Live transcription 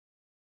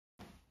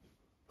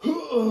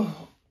Hello,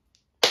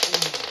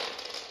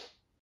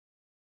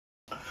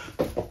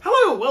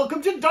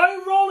 welcome to Die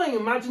Rollin.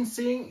 Imagine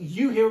seeing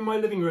you here in my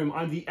living room.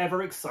 I'm the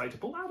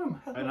ever-excitable Adam.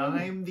 Hello. And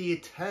I'm the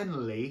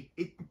eternally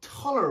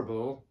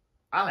intolerable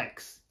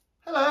Alex.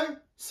 Hello.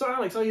 So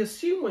Alex, I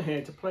assume we're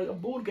here to play a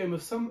board game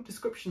of some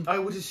description. I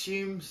would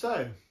assume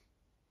so.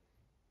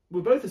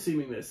 We're both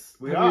assuming this.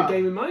 We Have are. you a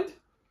game in mind?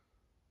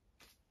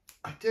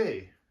 I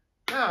do.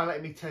 Now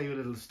let me tell you a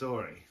little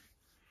story.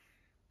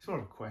 It's more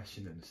of a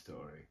question than a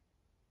story.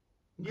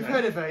 Okay. You've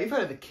heard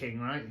of the king,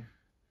 right?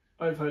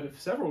 I've heard of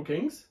several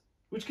kings.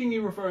 Which king are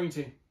you referring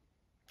to?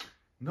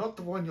 Not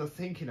the one you're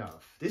thinking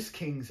of. This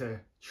king's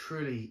a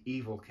truly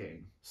evil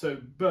king. So,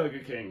 Burger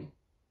King.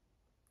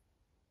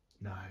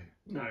 No.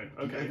 No,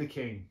 The okay. other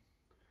king.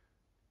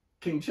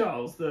 King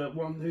Charles, the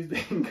one who's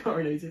being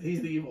coronated,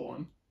 he's the evil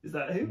one. Is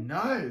that who?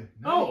 No.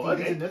 Oh,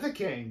 okay. There's another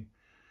king.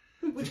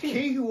 Which The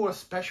king who wore a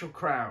special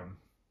crown.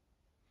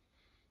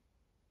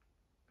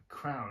 A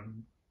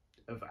crown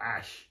of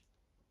ash.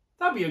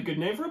 That'd be a good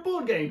name for a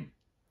board game.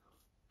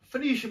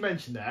 Funny you should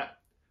mention that.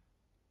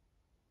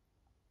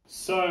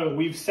 So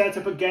we've set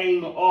up a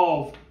game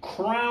of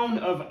Crown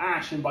of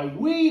Ash, and by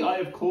we, I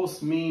of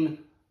course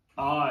mean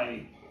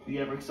I, the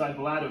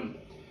ever-excitable Adam.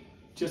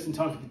 Just in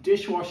time for the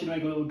dishwasher to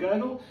make a little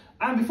gurgle.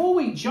 And before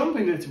we jump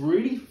into this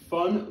really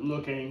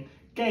fun-looking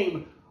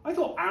game, I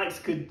thought Alex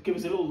could give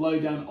us a little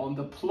lowdown on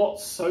the plot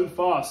so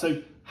far.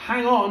 So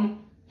hang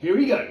on, here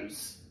he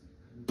goes.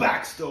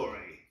 Backstory.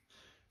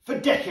 For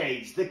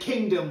decades, the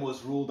kingdom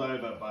was ruled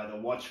over by the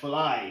watchful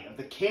eye of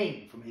the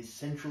king from his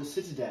central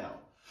citadel,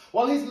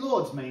 while his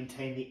lords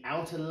maintained the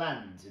outer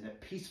lands in a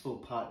peaceful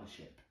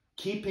partnership,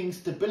 keeping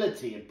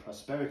stability and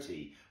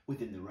prosperity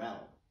within the realm.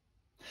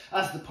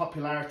 As the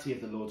popularity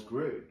of the lords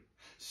grew,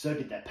 so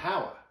did their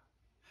power.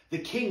 The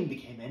king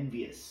became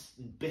envious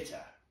and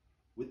bitter.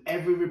 With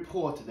every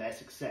report of their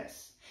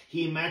success,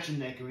 he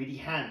imagined their greedy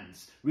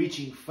hands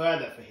reaching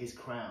further for his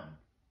crown.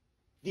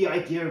 The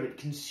idea of it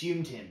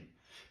consumed him,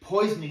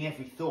 poisoning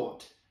every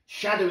thought,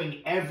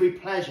 shadowing every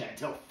pleasure,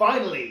 until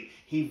finally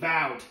he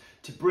vowed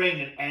to bring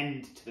an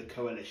end to the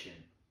coalition.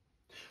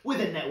 With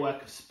a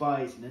network of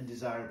spies and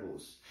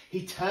undesirables,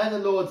 he turned the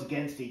lords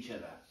against each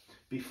other.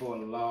 Before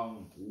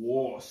long,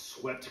 war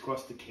swept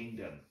across the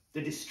kingdom,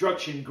 the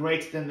destruction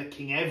greater than the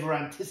king ever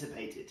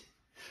anticipated.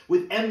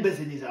 With embers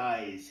in his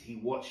eyes, he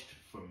watched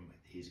from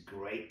his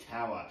great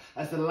tower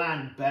as the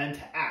land burned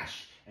to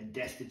ash and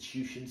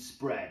destitution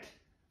spread.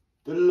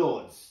 The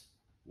lords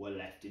were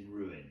left in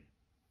ruin.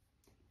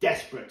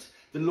 Desperate,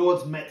 the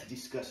lords met to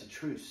discuss a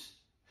truce.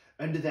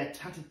 Under their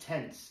tattered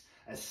tents,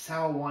 as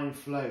sour wine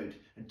flowed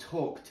and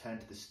talk turned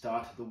to the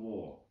start of the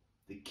war,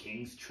 the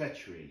king's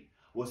treachery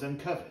was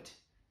uncovered.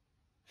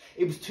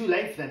 It was too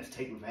late for them to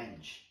take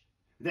revenge.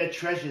 Their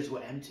treasures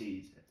were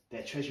emptied,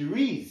 their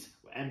treasuries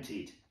were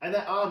emptied, and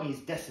their armies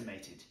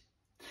decimated.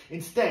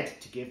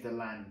 Instead, to give the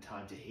land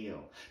time to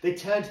heal, they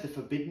turned to the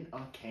forbidden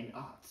arcane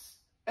arts.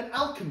 An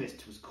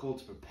alchemist was called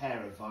to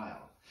prepare a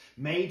vial,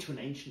 made to an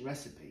ancient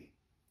recipe.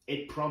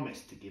 It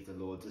promised to give the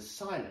lords a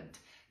silent,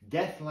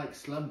 death-like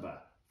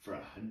slumber for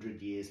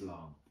 100 years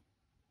long.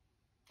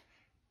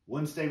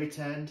 Once they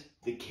returned,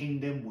 the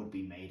kingdom would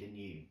be made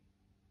anew.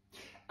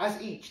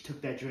 As each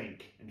took their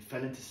drink and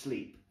fell into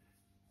sleep,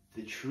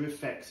 the true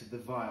effects of the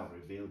vial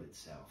revealed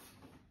itself.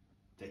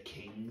 The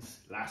king's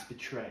last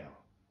betrayal.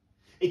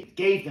 It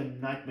gave them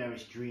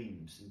nightmarish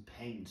dreams and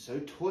pain so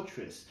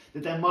torturous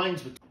that their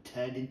minds were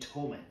turned in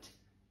torment.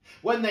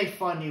 When they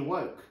finally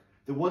awoke,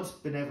 the once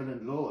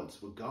benevolent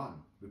lords were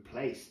gone,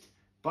 replaced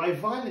by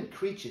violent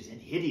creatures in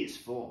hideous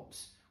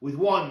forms, with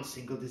one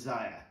single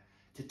desire,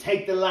 to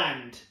take the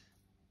land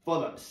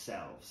for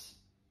themselves.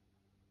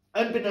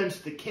 Unbeknownst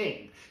to the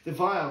king, the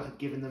vial had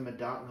given them a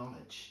dark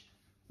knowledge,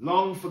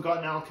 long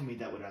forgotten alchemy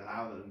that would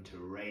allow them to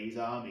raise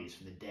armies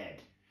from the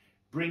dead,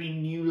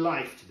 bringing new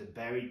life to the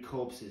buried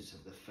corpses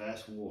of the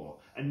First War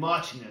and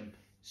marching them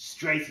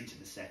straight into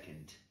the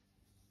Second.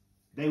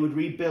 They would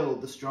rebuild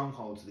the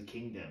strongholds of the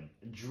kingdom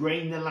and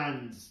drain the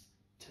lands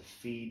to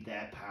feed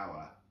their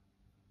power.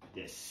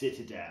 Their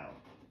citadel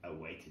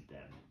awaited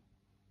them.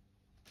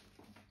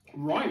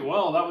 Right,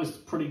 well, that was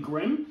pretty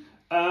grim.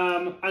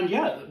 And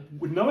yeah,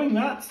 knowing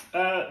that,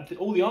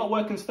 all the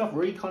artwork and stuff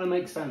really kind of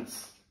makes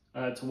sense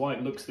to why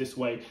it looks this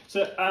way.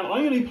 So I'm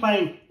going to be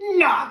playing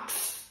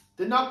Nox,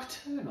 The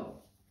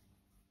Nocturnal.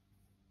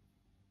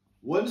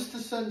 Once the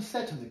sun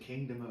set on the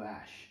kingdom of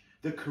Ash,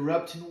 the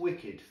corrupt and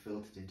wicked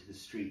filtered into the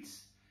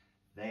streets.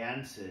 They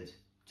answered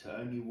to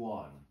only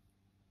one.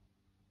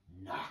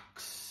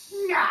 Nox.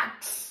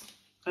 Nox.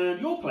 And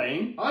you're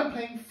playing? I'm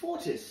playing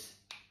Fortis,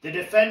 the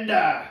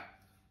Defender.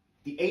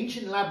 The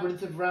ancient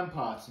labyrinth of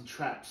ramparts and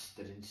traps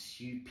that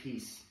ensue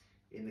peace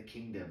in the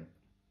kingdom.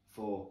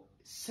 For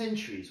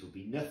centuries will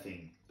be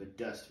nothing but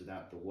dust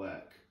without the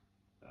work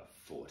of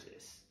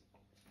Fortis.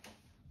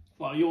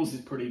 Well, yours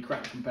is pretty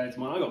crap compared to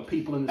mine. I got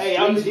people in the Hey,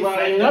 I'm the streets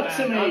running defender, up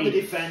to me. I'm the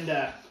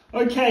Defender.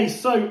 Okay,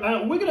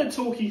 so we're going to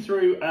talk you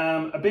through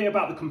a bit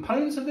about the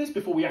components of this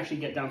before we actually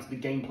get down to the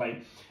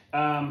gameplay.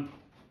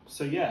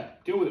 So yeah,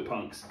 deal with it,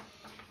 punks.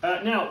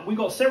 Now, we've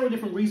got several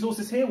different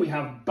resources here. We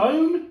have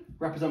bone,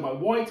 represented by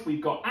white.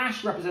 We've got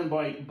ash, represented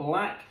by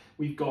black.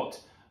 We've got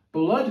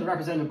blood,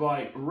 represented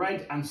by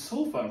red. And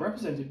sulfur,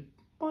 represented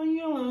by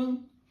yellow.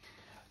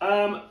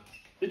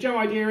 The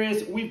general idea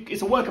is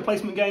it's a worker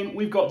placement game.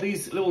 We've got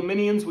these little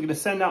minions we're going to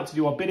send out to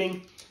do our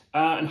bidding.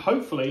 And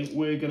hopefully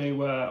we're going to,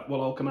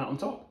 we'll all come out on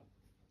top.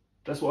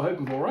 That's what we're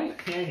hoping for, right?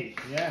 Hey,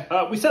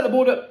 yeah. We set the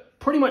board up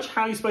pretty much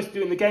how you're supposed to do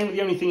it in the game.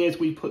 The only thing is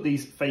we put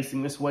these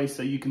facing this way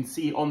so you can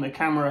see on the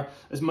camera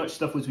as much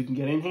stuff as we can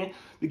get in here.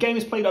 The game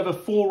is played over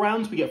 4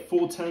 rounds. We get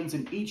 4 turns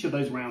in each of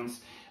those rounds.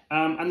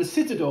 And the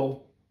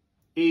Citadel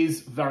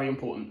is very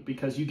important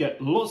because you get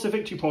lots of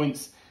victory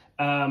points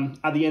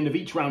at the end of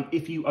each round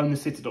if you own the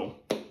Citadel.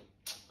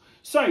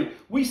 So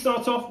we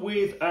start off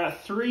with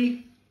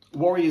 3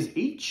 warriors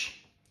each.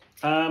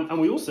 And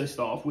we also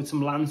start off with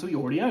some lands we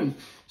already own.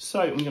 So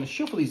I'm going to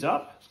shuffle these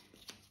up.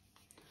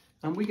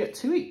 And we get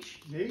 2 each.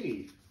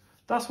 Hey.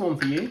 That's one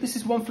for you. This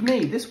is one for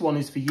me. This one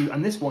is for you.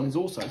 And this one is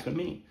also for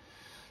me.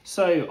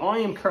 So I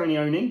am currently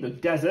owning the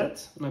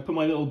desert. And I put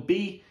my little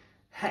B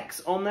hex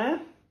on there.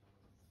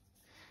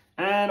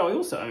 And I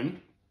also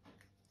own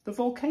the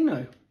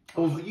volcano.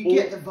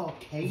 Get the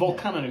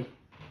volcano.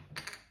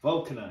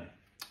 Volcano.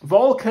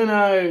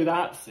 Volcano.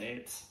 That's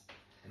it.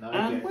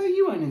 And where are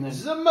you owning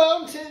this? The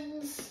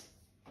mountains.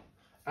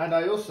 And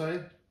I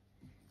also...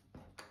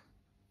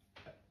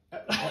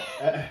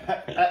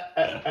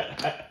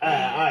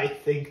 I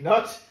think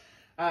not.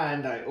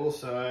 And I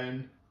also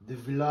own the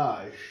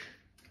village.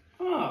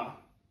 Ah,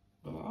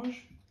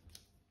 village.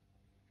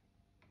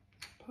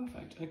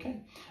 Perfect, okay.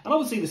 And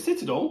obviously the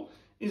Citadel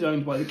is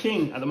owned by the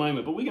king at the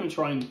moment, but we're going to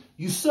try and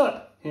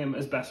usurp him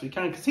as best we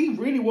can, because he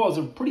really was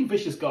a pretty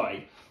vicious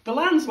guy. The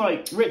land's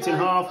like ripped in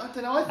half. I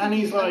don't know,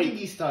 I think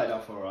he started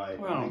off alright.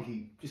 Well, I think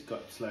he just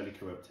got slowly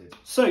corrupted.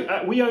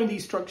 So we own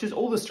these structures.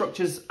 All the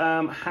structures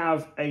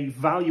have a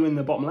value in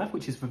the bottom left,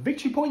 which is for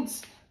victory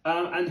points.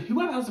 And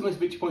whoever has the most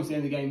victory points at the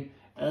end of the game,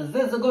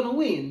 they're going to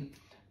win.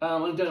 I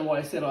don't know why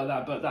I said it like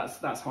that, but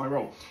that's how I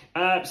roll.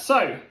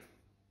 So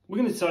we're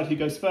going to decide who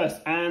goes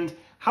first. And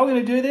how we're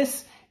going to do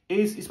this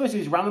is, especially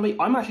just randomly,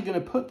 I'm actually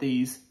going to put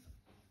these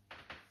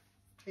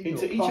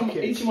into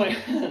each of my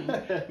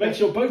hand. Make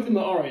sure both of them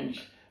are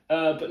orange.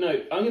 But no,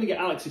 I'm going to get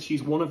Alex to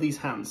choose one of these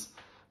hands.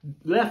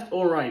 Left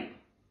or right?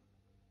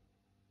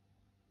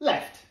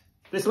 Left.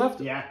 This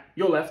left? Yeah.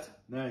 Your left?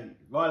 No,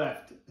 my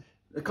left.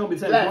 It can't be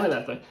the same as my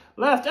left though.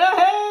 Left. Oh,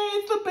 hey,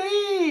 it's the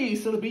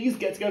bees! So the bees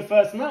get to go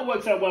first, and that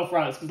works out well for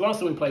Alex, because last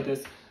time we played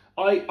this,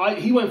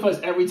 he went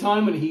first every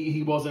time, and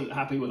he wasn't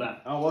happy with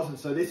that. I wasn't,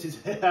 so this is...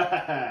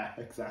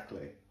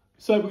 exactly.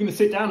 So we're going to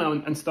sit down now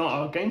and start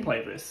our gameplay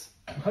of this.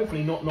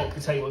 Hopefully not knock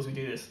the table as we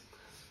do this.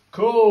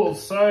 Cool,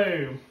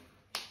 so...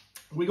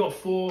 we got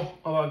 4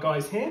 of our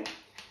guys here.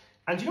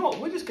 And you know what?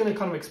 We're just going to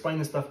kind of explain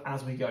the stuff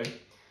as we go.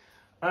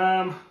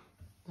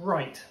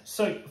 Right.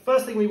 So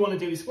first thing we want to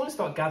do is we want to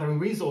start gathering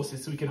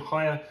resources so we can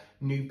hire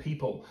new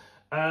people.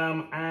 Do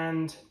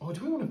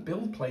we want to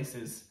build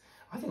places?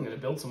 I think I'm going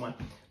to build somewhere.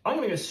 I'm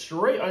going to go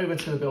straight over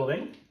to the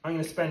building. I'm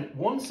going to spend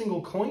 1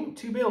 single coin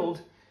to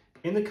build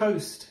in the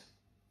coast.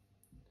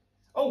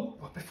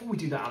 Oh, before we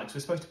do that, Alex,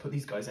 we're supposed to put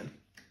these guys in.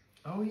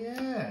 Oh,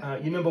 yeah.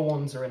 Your number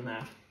 1s are in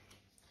there.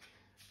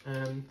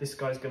 This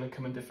guy's going to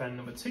come and defend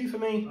number 2 for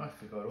me. I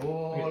forgot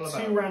all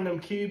about 2 random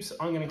cubes.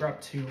 I'm going to grab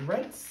 2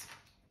 reds.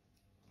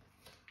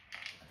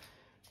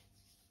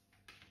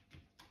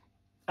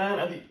 And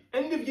at the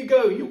end of your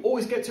go, you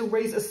always get to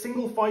raise a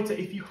single fighter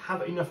if you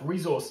have enough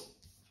resource.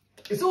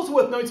 It's also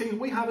worth noting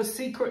we have a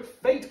secret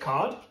fate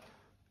card,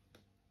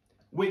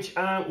 which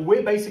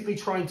we're basically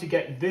trying to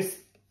get this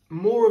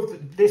more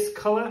of this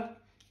colour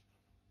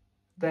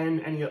than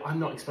any other. I'm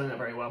not explaining that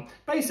very well.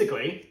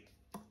 Basically,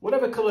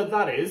 whatever colour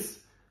that is,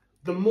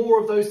 the more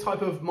of those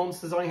type of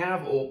monsters I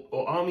have,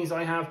 or armies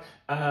I have,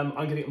 I'm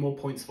going to get more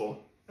points for.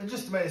 And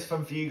just to make this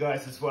fun for you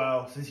guys as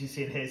well, since you've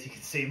seen his, you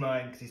can see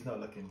mine because he's not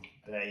looking.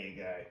 There you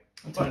go.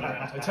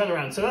 I turn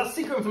around. So that's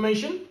secret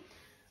information,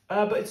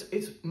 but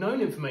it's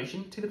known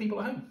information to the people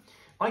at home.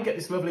 I get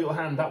this lovely little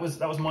hand. That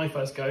was my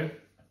first go.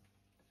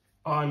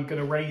 I'm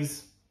going to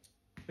raise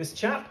this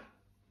chap.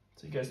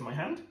 So he goes in my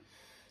hand.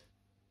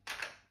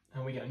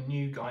 And we get a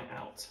new guy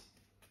out.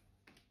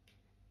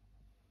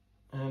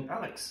 And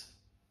Alex,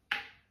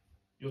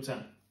 your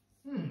turn.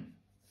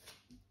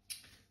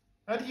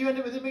 How did you end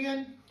up with him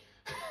again?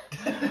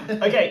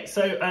 Okay,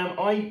 so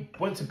I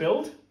went to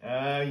build.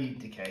 Oh, you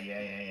decay,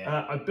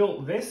 yeah. I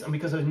built this, and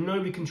because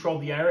nobody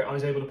controlled the area, I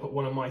was able to put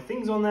one of my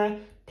things on there,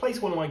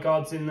 place one of my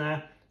guards in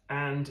there,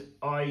 and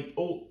I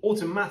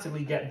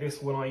automatically get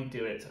this when I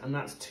do it. And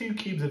that's 2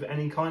 cubes of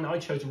any kind. I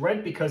chose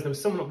red because there was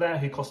someone up there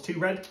who cost 2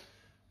 red.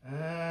 So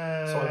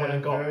I went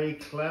and got very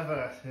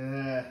clever.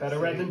 Yeah, better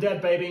red than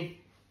dead, baby.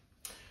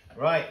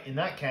 Right, in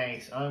that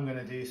case, I'm going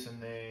to do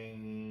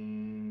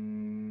something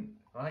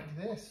like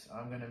this.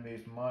 I'm going to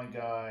move my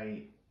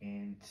guy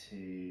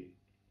into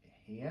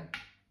here.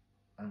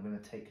 I'm going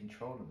to take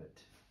control of it.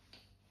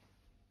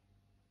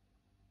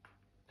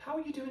 How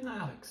are you doing that,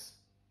 Alex?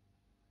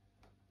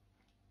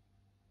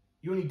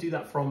 You only do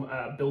that from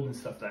building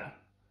stuff there.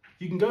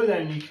 You can go there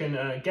and you can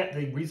get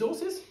the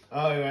resources.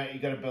 Oh, right, you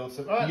got to build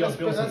some. All right, Let's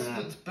build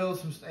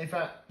some. In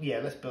fact, yeah,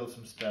 let's build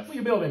some stuff. What are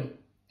you building?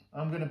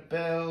 I'm going to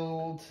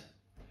build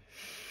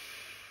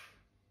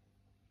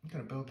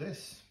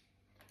this.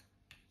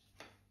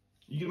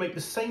 You're going to make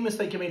the same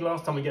mistake you made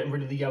last time of getting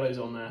rid of the yellows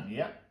on there.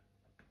 Yep.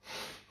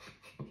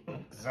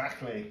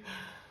 Exactly.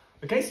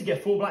 Okay, so you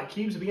get 4 black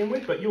cubes to begin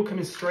with, but you're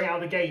coming straight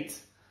out of the gate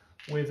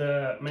with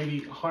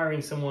maybe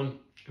hiring someone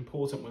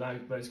important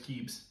without those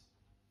cubes.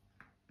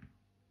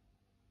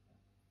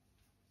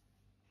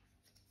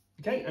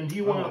 Okay, and do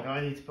you want to...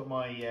 I need to put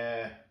my...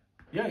 Yeah,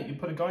 you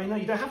put a guy in there.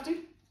 You don't have to.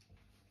 You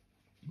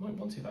might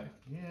want to, though.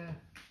 Yeah.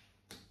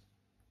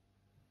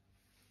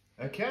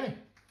 Okay.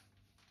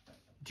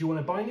 Do you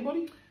want to buy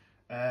anybody?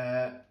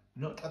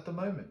 Not at the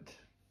moment.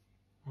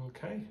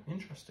 Okay,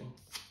 interesting.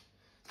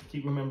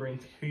 Keep remembering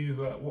who,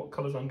 what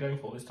colours I'm going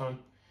for this time.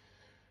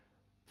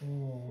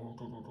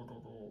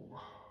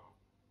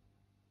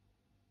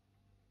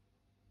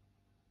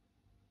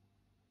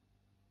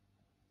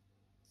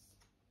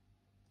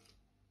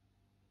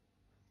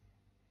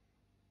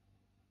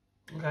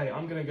 Okay,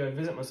 I'm going to go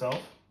visit myself.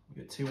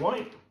 Get 2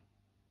 white.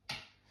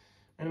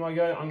 And if I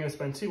go, I'm going to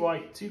spend 2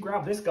 white to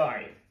grab this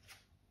guy.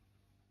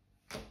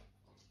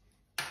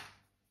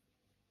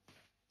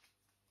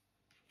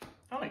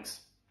 Alex.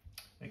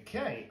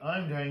 Okay,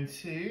 I'm going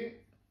to...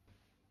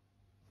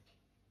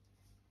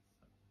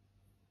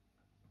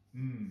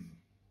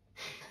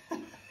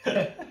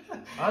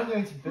 I'm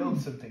going to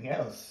build something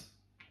else.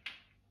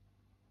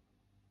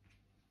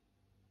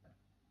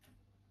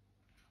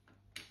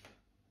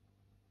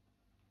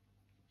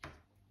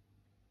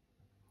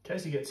 Okay,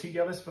 so you get 2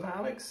 yellows for that,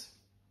 Alex.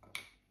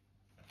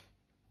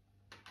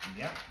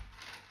 Yeah.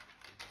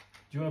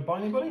 Do you want to buy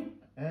anybody?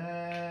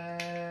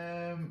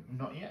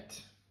 Not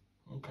yet.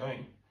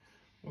 Okay.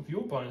 Well, if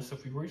you're buying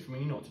stuff, you'd rude for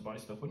me not to buy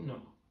stuff, wouldn't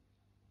it?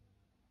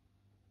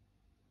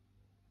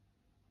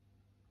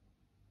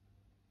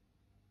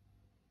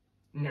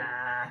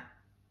 Nah.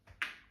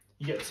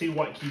 You get 2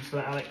 white cubes for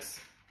that, Alex.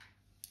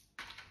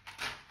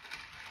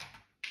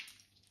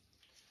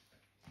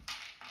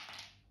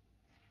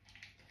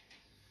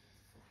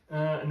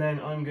 And then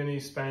I'm going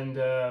to spend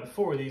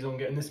 4 of these on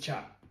getting this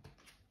chap.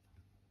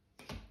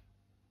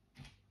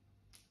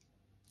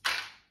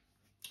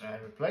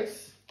 And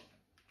replace.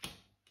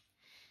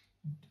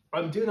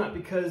 I'm doing that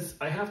because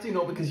I have to,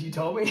 not because you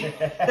told me.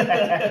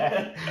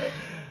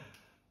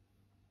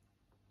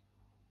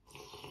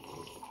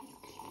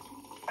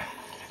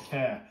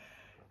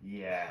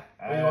 Yeah. Where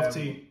are you off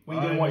to? Where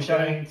are you doing, White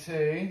Shadow? I'm going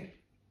to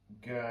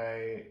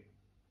go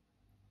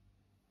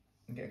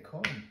and get a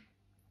coin.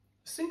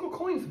 A single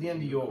coin for the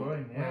end of your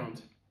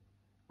round.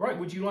 Right,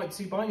 would you like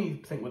to buy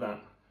anything with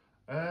that?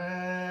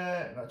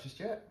 Not just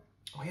yet.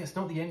 Oh yeah, it's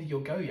not the end of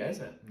your go yet, is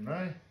it?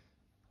 No.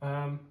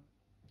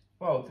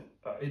 Well,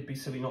 it'd be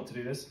silly not to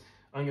do this.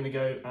 I'm going to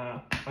go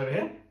over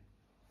here.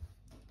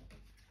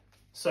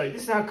 So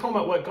this is how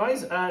combat works,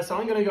 guys. So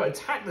I'm going to go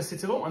attack the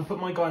citadel and put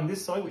my guy on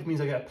this side, which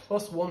means I get a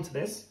 +1 to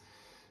this.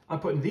 I'm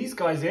putting these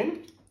guys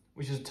in,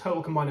 which is a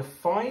total combined of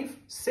 5,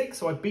 6.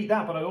 So I beat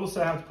that, but I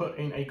also have to put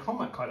in a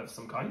combat card of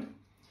some kind.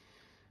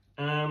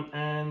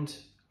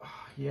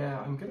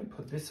 Yeah, I'm going to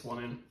put this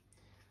one in.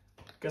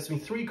 Gets me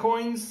 3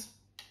 coins.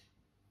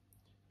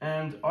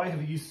 And I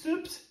have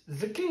usurped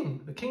the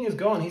king. The king is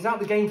gone. He's out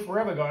the game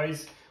forever,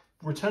 guys.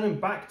 Returning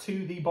back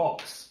to the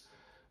box.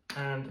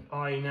 And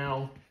I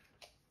now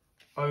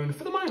own,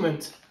 for the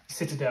moment,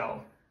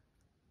 Citadel.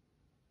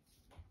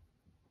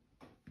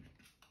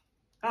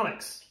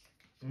 Alex.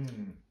 Okay.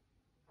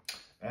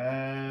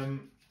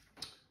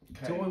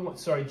 Do I want,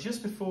 sorry,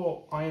 just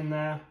before I am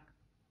there,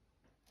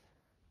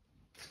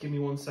 just give me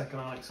 1 second,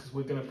 Alex, because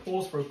we're going to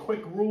pause for a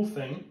quick rule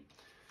thing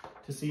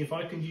to see if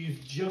I can use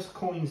just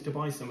coins to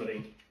buy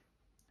somebody.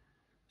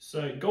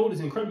 So gold is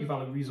an incredibly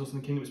valuable resource in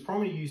the kingdom. It's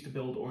primarily used to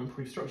build or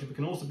improve structure, but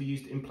can also be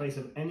used in place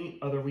of any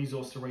other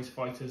resource to raise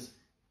fighters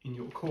in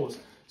your cause.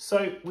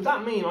 So would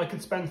that mean I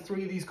could spend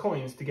 3 of these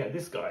coins to get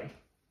this guy?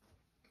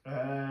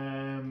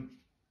 I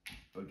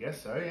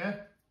guess so,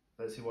 yeah.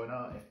 Let's see, why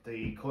not? If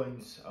the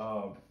coins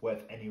are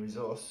worth any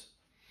resource.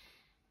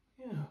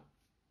 Yeah.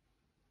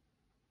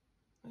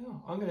 Yeah,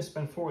 I'm going to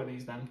spend 4 of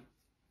these then.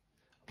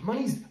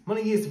 Money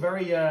is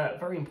very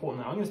very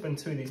important now. I'm going to spend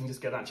 2 of these and just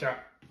get that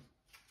chap.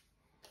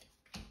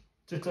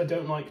 Just because I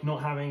don't like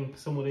not having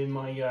someone in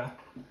my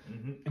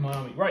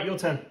army. Right, your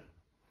turn.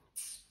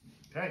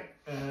 Okay.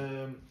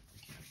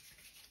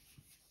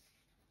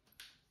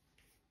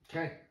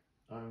 Okay.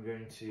 I'm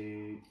going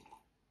to...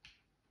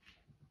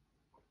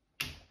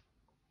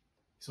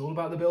 It's all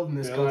about the building,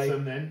 this build guy.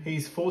 some then.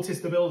 He's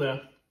Fortis the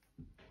Builder.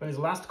 But his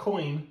last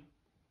coin...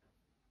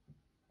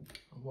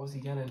 What was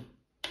he getting?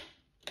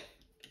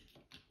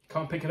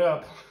 Can't pick it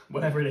up,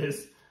 whatever it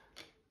is.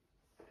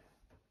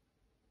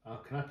 Oh,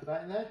 can I put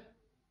that in there?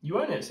 You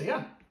own it, so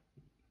yeah.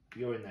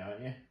 You're in there,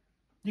 aren't you?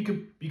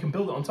 You can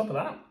build it on top of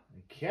that.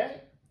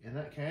 Okay, in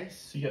that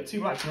case. So you get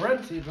 2 blacks and a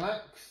red. 2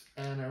 blacks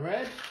and a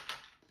red.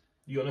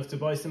 You got enough to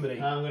buy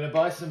somebody. I'm going to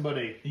buy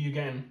somebody. Who you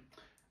getting?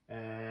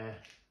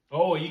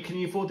 Oh, can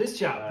you afford this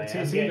chap? The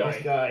tier 2 guy.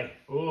 This guy.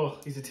 Oh,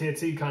 he's a tier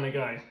 2 kind of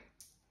guy.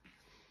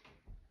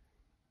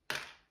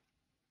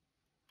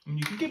 And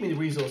you can give me the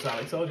resource,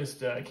 Alex. I'll just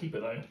keep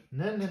it though.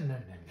 No.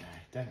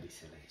 Don't be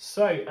silly.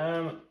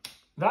 So,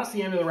 that's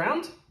the end of the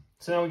round.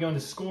 So now we're going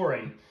to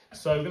scoring.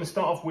 So we're going to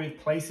start off with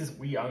places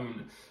we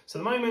own. So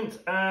at the moment,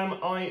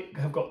 I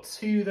have got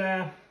 2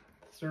 there,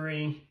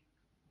 3,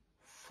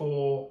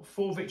 4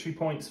 victory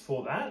points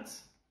for that.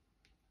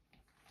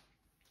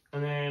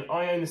 And then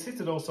I own the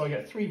Citadel, so I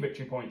get 3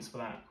 victory points for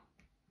that.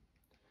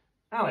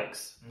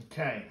 Alex.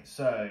 Okay,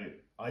 so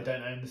I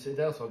don't own the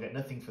Citadel, so I'll get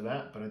nothing for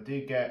that, but I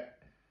do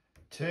get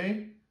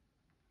 2,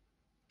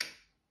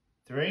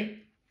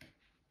 3,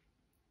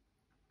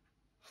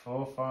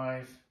 4,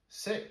 5,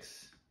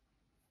 6,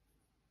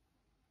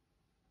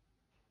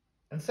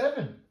 and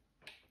 7.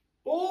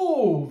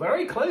 Oh,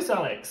 very close,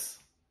 Alex.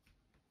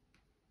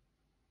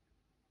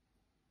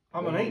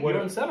 I'm on 8, you're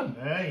on 7.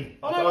 Hey.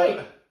 Oh, no, wait.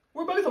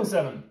 We're both on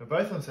 7. We're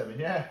both on 7,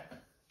 yeah.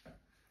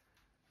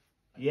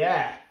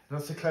 Yeah.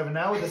 Not so clever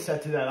now with the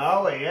Citadel,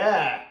 are we?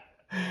 Yeah.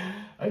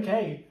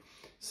 Okay.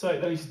 So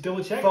let me just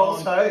double check.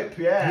 False hope,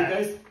 yeah.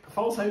 Here goes.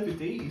 False hope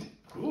indeed.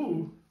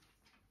 Ooh.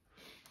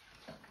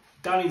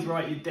 Danny's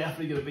right, you're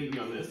definitely going to beat me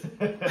on this.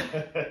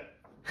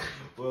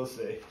 We'll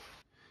see.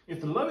 If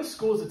the lowest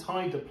scores are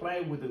tied, the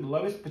player with the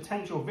lowest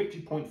potential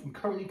victory point from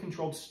currently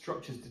controlled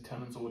structures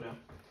determines order.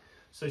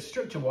 So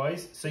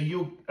structure-wise, so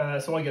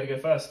I get to go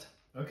first.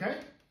 Okay.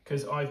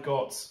 Because I've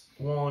got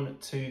 1,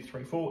 2,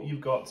 3, 4.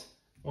 You've got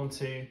 1,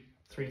 2,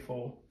 3,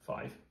 4,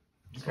 5.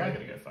 So I'm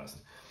going to go first.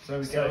 So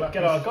we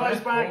get our guys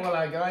back. All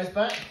our guys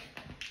back.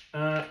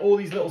 All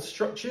these little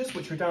structures,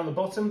 which are down the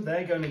bottom,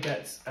 they're going to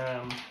get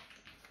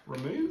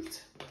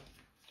removed.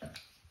 You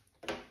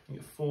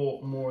get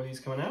 4 more of these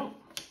coming out.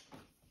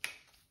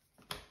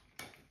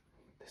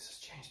 This has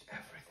changed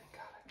everything,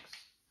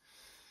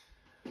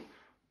 Alex.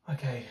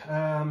 Okay,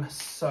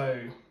 so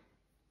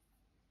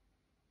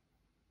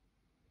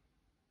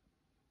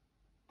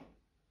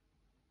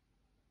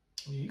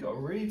you got a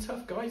really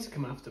tough guy to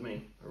come after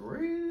me. A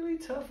really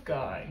tough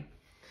guy.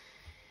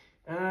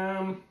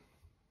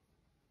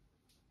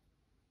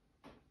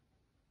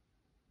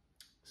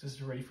 This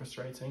is really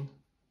frustrating.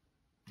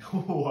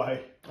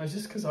 Why? It's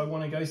just because I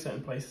want to go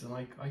certain places and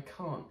I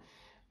can't.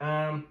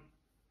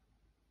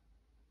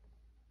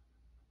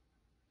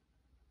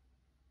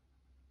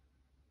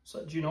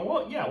 So do you know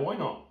what? Yeah, why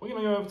not? We're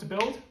going to go over to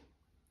build.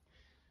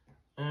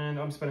 And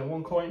I'm spending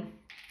 1 coin.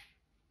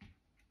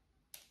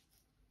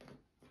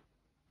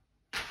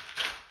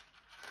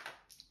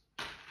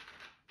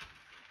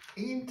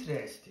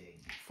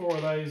 Interesting. 4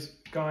 of those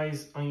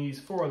guys. I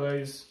use 4 of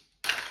those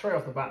straight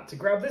off the bat to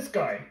grab this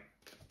guy.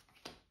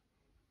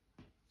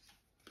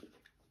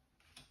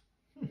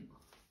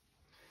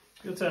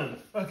 Your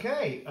turn.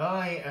 Okay,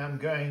 I am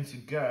going to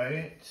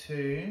go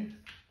to.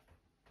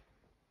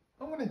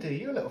 I'm going to do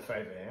you a little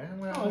favour here.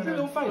 A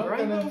little favour,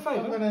 eh? A little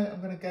favour. I'm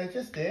going to go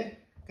just here.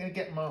 I'm going to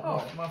get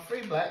my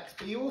 3 blacks,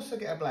 but you also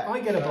get a black. I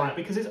get a black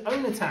because it's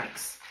own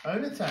attacks.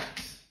 Own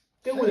attacks.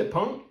 Deal with it,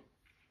 punk.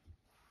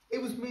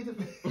 It was me that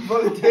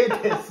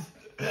volunteered this.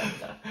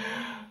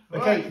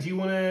 Okay, do you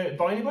want to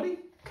buy anybody?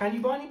 Can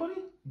you buy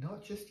anybody?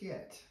 Not just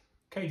yet.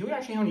 Okay, do we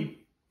actually have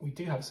any? We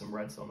do have some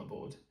reds on the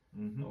board.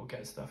 Mm-hmm. We'll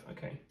get stuff.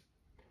 Okay.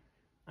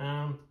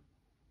 I'm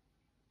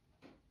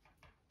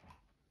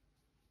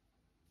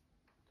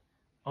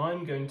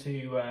going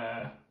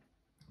to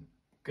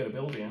go to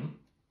building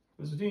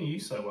because we're doing you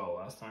so well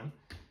last time.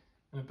 I'm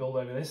going to build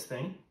over this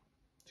thing,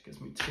 which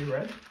gives me 2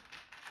 red.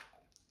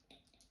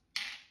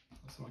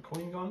 That's my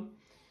coin gone.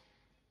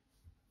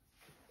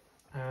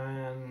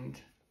 And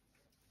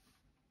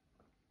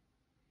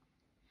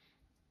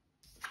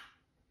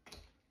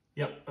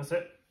yep, that's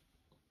it.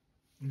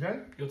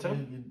 Okay. Your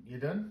turn. You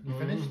done? You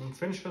finished?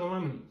 Finished for the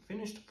moment.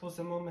 Finished for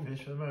the moment.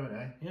 Finished for the moment,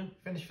 eh? Yeah.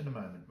 Finished for the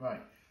moment.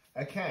 Right.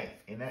 Okay.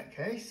 In that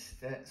case,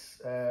 let's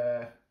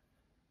go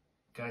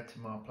to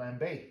my plan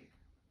B.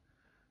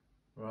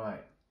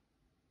 Right.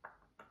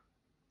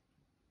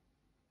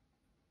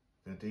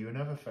 Gonna do you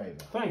another favour.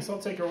 Thanks. I'll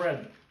take a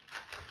red.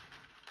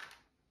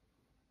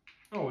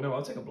 Oh no,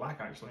 I'll take a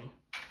black actually.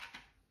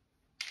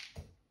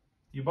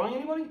 You buying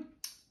anybody?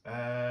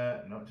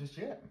 Not just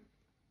yet.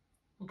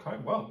 Okay,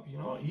 well, you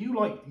know what? You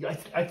like,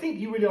 I think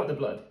you really like the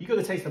blood. You got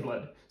to taste the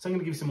blood. So I'm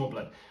going to give you some more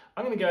blood.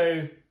 I'm going to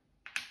go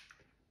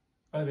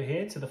over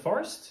here to the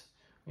forest.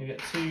 You get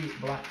 2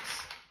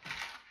 blacks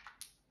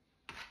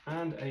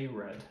and a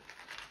red.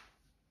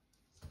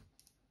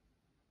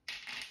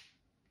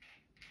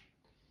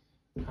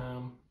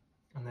 And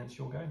then it's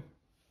your go.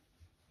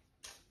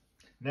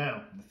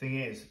 Now, the thing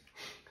is,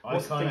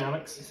 What's the thing,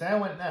 Alex? Say I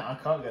went there, I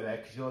can't go there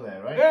because you're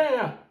there, right?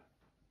 Yeah.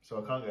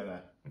 So I can't go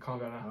there. I can't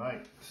go there.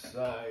 Right,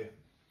 so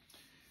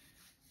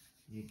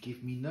you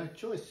give me no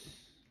choice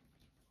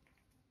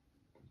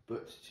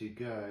but to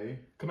go.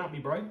 Come at me,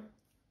 bro.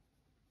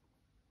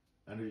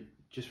 And I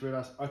just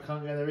realised I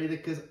can't go there either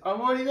because I'm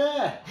already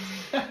there.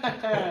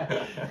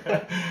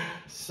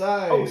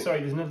 So. Oh, sorry,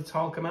 there's another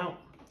tile come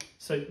out.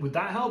 So would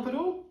that help at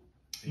all?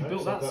 You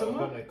built that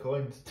somewhere? I've got no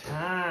coins.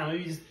 Ah,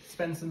 maybe you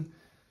just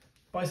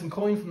buy some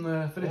coin from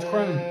the village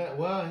crone.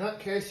 Well, in that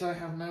case, I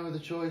have no other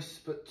choice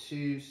but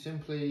to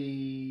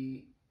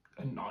simply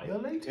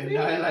Annihilate?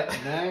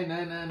 annihilate.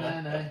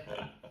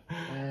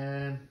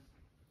 No.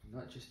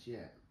 Not just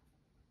yet.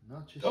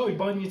 Not just. Oh, yet. you're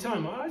biding your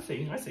time. I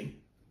see.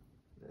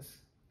 Yes.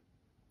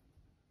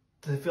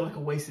 Does it feel like a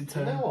wasted You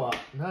turn? know what?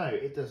 No,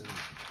 it doesn't.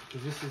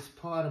 Because this is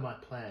part of my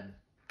plan.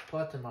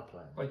 Part of my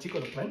plan. Right, you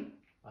got a plan?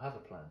 I have a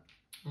plan.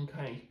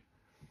 Okay.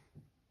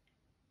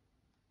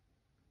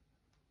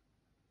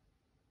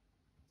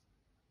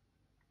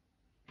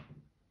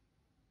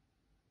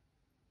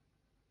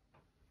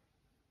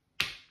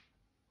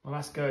 Well,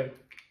 let's go.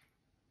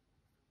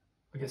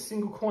 I get a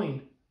single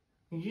coin.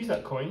 You use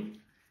that coin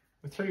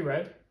with 3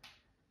 red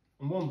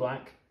and 1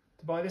 black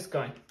to buy this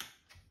guy.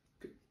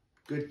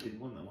 Good, didn't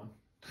want that one.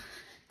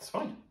 It's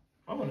fine.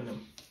 I wanted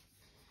them.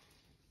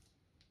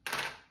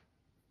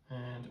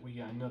 And we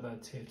get another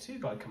tier 2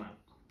 guy come out.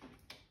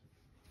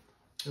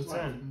 Your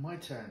turn. My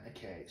turn.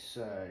 Okay,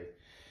 so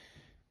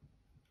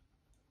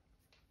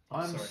Oh,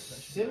 I'm sorry,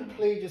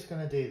 simply just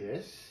going to do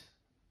this.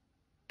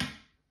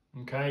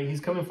 Okay, he's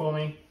coming for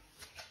me.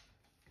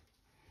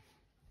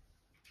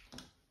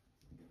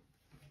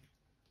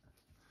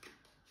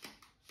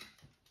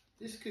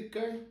 This could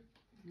go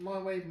my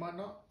way, might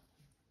not.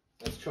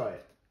 Let's try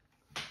it.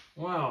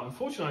 Wow,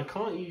 unfortunately I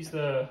can't use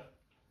the...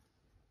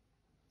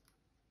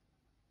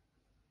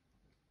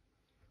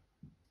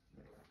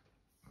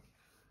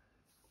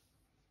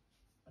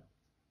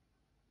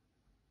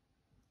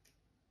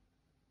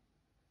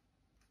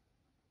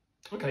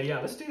 Okay, yeah,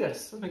 let's do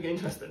this. Let's make it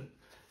interesting.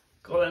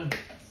 Go on then.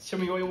 Show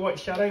me all your white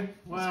shadow.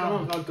 What's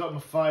going on? I've got my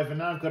 5 and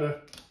now I've got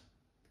a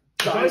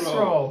Dice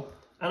roll.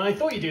 And I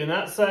thought you were doing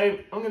that, so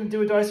I'm going to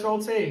do a dice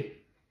roll too.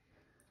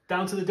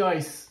 Down to the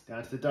dice.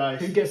 Down to the dice.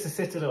 Who gets the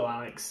citadel,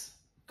 Alex?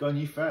 Go on,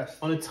 you first.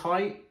 On a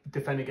tie,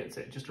 defender gets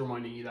it. Just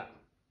reminding you that.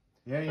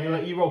 Yeah, I'm yeah. going to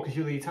let you roll because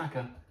you're the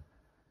attacker.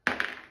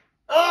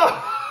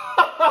 Oh!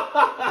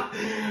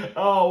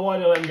 Oh, why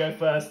did I let him go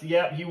first?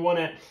 Yep, you won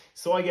it.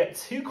 So I get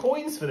 2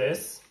 coins for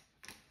this.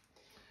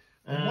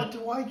 And what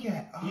do I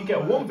get? Oh, You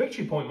get 1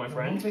 victory point, my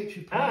friend. 1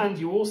 victory point. And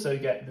you also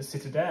get the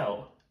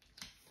citadel.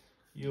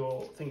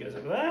 Your thing goes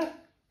over there.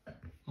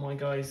 My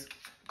guys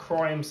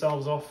cry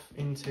themselves off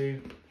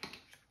into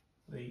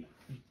the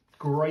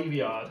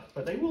graveyard,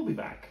 but they will be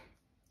back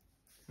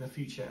in a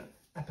future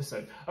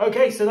episode.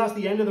 Okay, so that's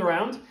the end of the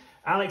round.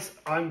 Alex,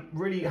 I'm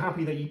really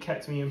happy that you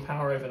kept me in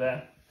power over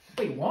there.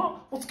 Wait,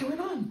 what? What's going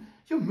on?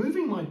 You're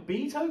moving my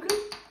B token?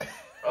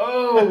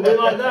 Oh, we're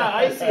like that.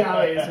 I see how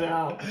it is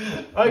now.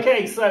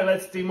 Okay, so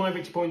let's do my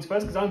victory points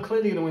first, because I'm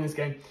clearly going to win this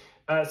game.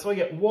 So I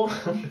get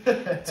 1,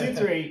 2,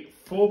 3,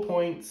 4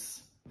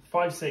 points,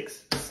 5,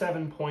 6,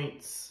 7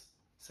 points.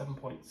 7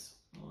 points.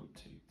 1,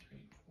 2, 3,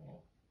 4,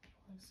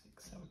 5,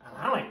 6, 7. And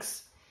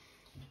Alex,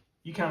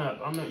 you count up.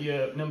 I'm not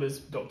your numbers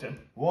doctor.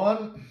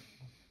 1,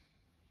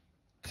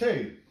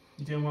 2,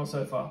 You're doing well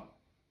so far.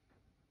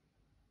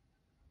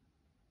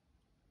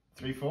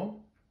 3, 4,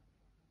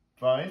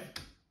 5,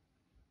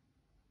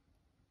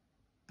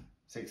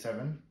 6,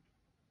 7,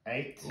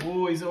 8,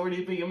 Oh, he's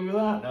already beating me with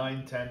that.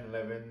 9, 10,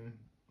 11,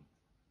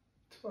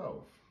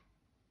 12.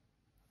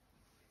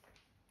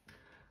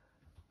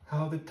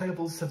 How the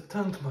tables have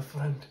turned, my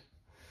friend.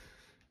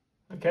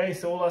 Okay,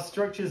 so all our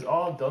structures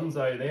are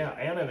donezo. They are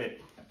out of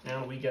it.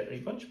 Now we get a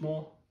bunch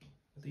more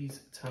of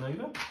these turn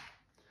over.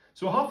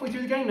 So we're halfway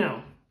through the game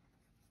now.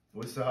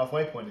 What's the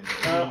halfway point? Is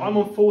it? I'm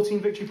on 14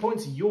 victory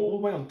points. You're all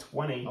the way on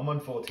 20. I'm on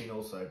 14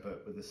 also,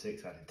 but with the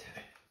 6 added to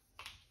it.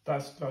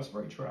 That's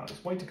very true,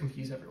 Alex. Way to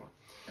confuse everyone.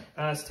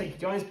 Let's take you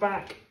guys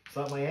back. It's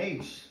like my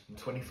age. I'm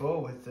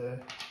 24 with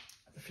A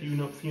few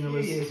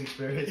numbers, years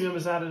experience. few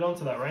numbers added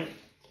onto that, right?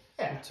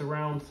 Yeah. To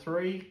round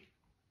 3.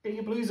 Get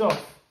your blues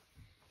off.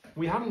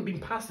 We haven't been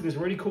past this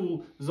really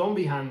cool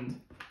zombie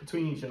hand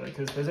between each other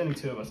because there's only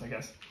 2 of us, I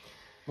guess.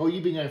 Well,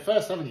 you've been going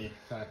first, haven't you?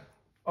 So.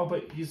 Oh,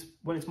 but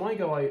when it's my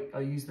go, I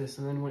use this,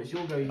 and then when it's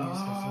your go, you use this.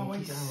 Oh, I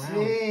And keep going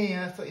around. see.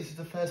 I thought this was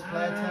the first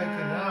player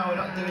token. No, we're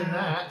not doing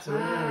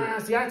that.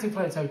 It's the active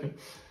player token.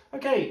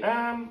 Okay,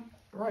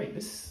 right,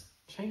 this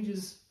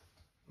changes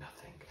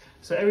nothing.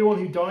 So everyone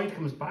who died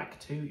comes back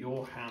to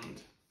your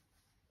hand.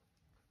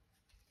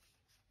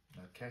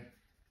 Okay.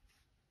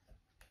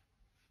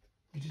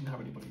 You didn't have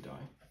anybody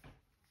die.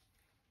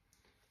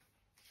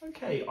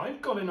 Okay,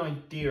 I've got an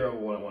idea of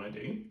what I want to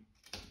do.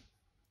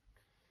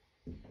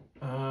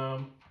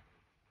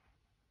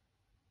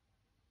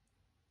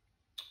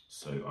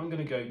 So I'm going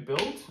to go build.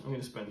 I'm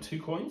going to spend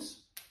 2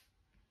 coins.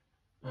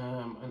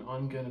 And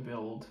I'm going to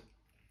build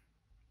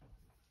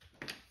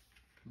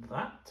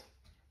that,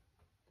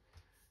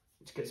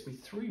 which gets me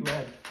 3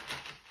 red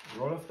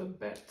right off the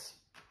bat.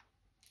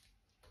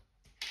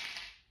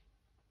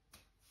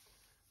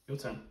 Your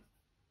turn.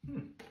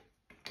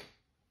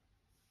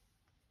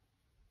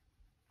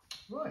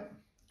 Right.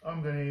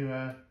 I'm going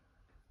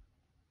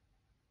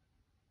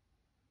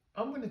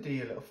to do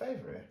you a little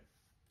favour here.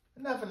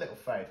 Another little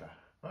favour.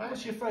 Right.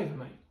 What's your favourite,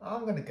 mate?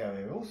 I'm going to go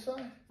here also.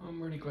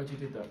 I'm really glad you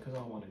did that because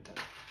I wanted that.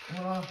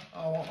 Well,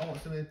 I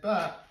want something,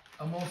 but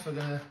I'm also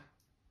going to...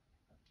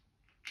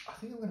 I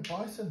think I'm going to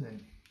buy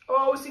something.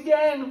 Oh, it's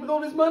again with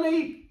all his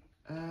money.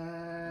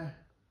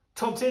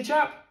 Top tier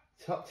chap.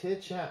 Top tier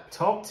chap.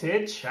 Top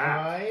tier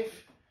chap.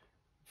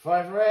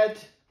 5 red,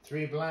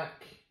 3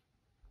 black,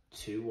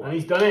 2 white. And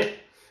he's done it.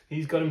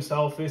 He's got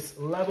himself this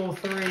level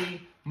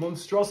 3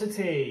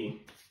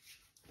 monstrosity.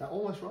 That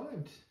almost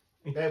rhymed.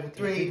 Level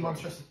 3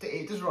 monstrosity.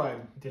 It does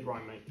rhyme. It did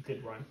rhyme, mate. It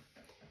did rhyme.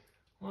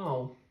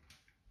 Well.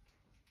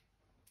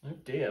 Oh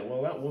dear.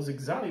 Well, that was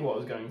exactly what I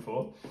was going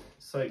for.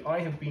 So I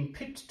have been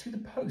picked to the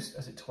post,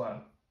 as it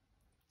were.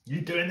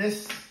 You doing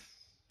this?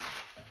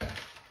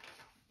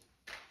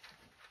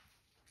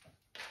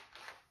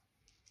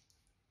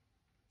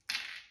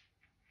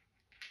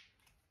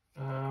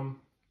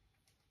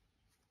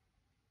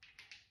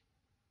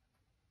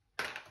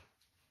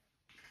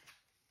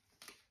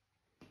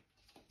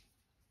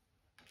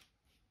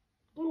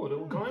 Oh, a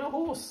little guy on a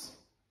horse.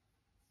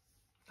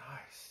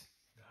 Nice,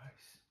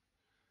 nice.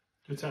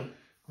 Your turn.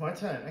 My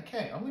turn.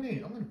 Okay, I'm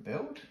gonna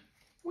build.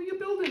 What are you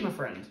building, my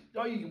friend?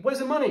 Where's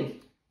the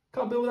money?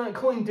 Can't build without a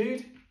coin,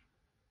 dude.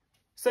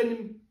 Send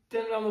him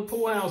down the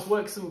poorhouse,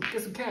 get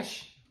some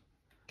cash.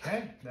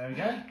 Okay, there we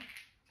go.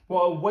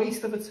 What a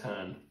waste of a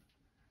turn.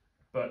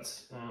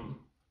 But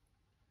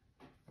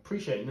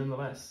appreciate it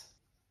nonetheless.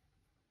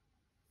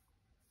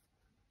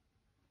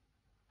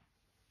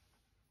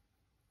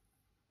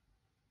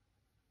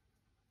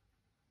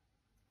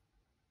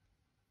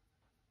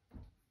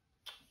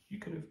 You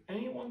could have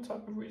any one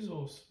type of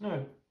resource.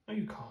 No,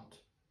 you can't.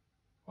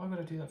 Why would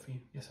I do that for you?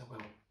 Yes, I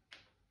will.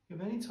 You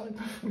have any type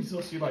of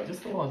resource you like,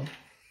 just the one.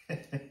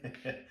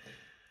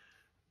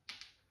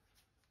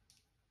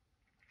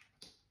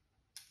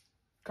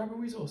 Grab a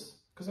resource,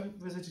 because I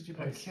visited your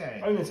place. Okay.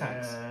 Own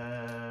attacks.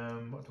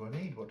 What do I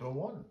need? What do I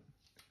want?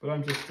 But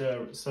I'm just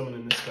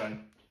summoning this guy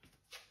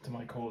to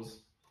my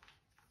cause.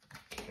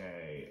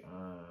 Okay. What do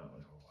I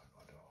want?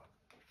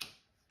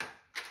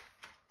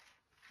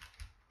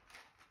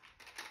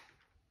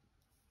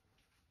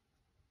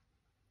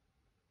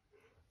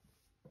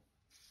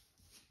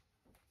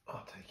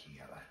 I'll take you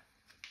yellow.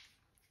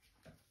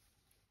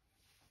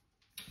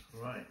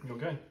 Right. You'll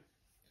go.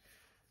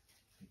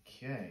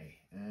 Okay.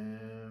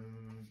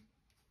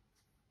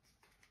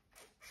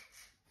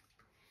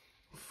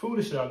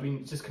 Foolishly, I've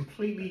been just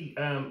completely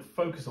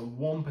focused on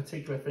one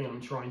particular thing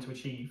I'm trying to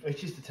achieve. It's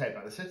just to take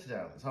back the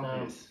Citadel. It's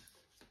obvious.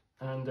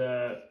 And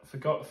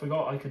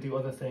forgot I could do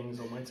other things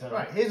on my turn.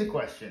 Right. Here's a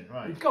question.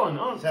 Right. Go on,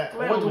 answer. So,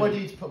 what do I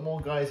do to put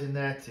more guys in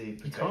there to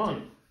protect You can't.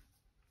 it?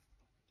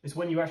 It's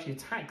when you actually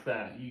attack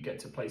there, you get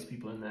to place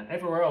people in there.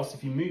 Everywhere else,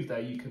 if you move there,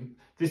 you can.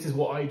 This is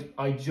what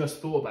I just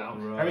thought about.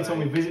 Right. Every time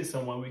we visit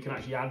someone, we can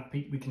actually add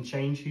people. We can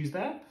change who's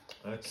there.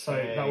 Okay. So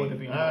that would have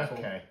been helpful.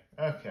 Okay.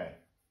 Okay.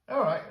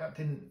 All right. That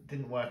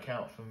didn't work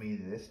out for me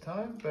this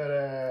time, but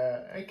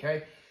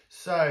okay.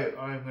 So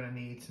I'm gonna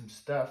need some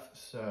stuff.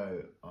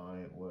 So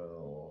I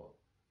will.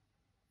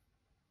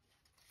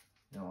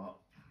 You know what?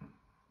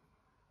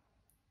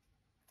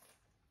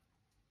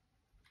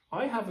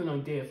 I have an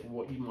idea for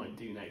what you might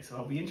do next, and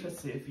I'll be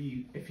interested if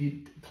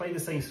you play the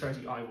same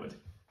strategy I would.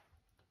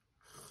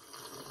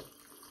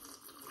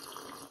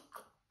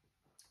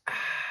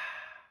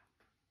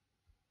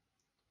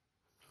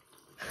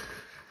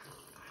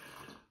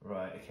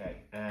 Right. Okay.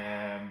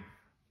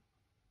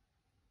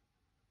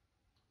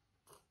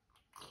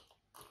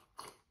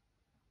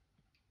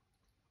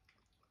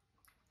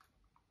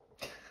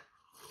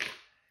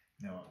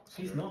 No.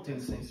 He's not doing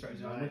the same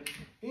strategy. Right.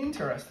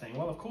 Interesting.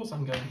 Well, of course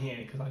I'm going here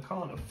because I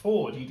can't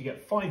afford you to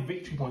get 5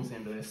 victory points at the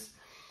end of this.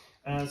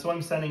 So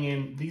I'm sending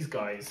in these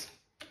guys.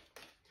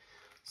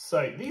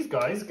 So these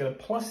guys get a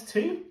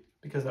 +2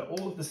 because they're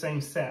all of the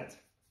same set.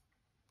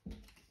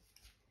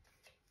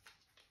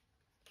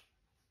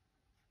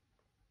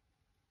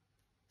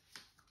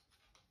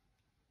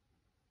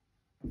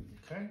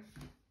 Okay.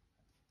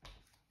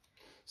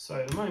 So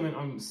at the moment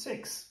I'm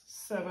 6,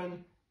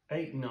 7,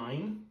 8,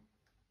 9.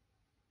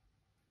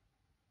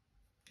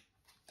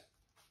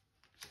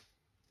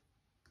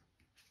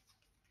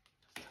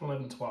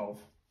 11, 12.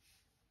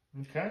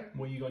 Okay.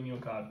 What you got on your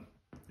card?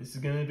 This is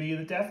going to be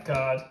the death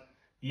card.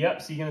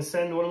 Yep, so you're going to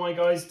send one of my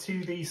guys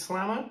to the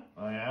slammer.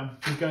 I am.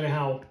 Who's going to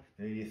help?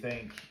 Who do you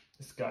think?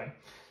 This guy.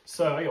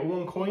 So I got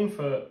 1 coin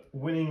for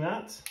winning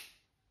that.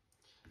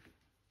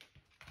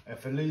 And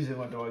for losing,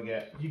 what do I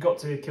get? You got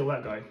to kill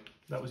that guy.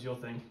 That was your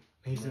thing.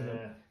 He's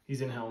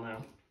in hell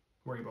now,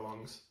 where he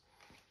belongs.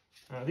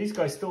 These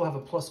guys still have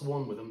a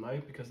 +1 with them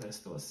though, because they're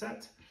still a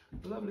set.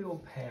 A lovely little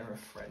pair of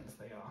friends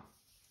they are.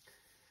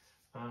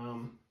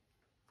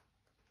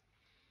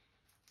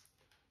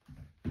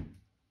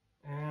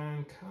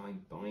 And can I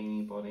buy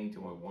anybody?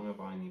 Do I want to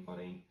buy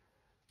anybody?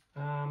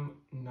 No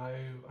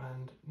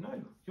and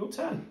no. Your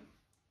turn.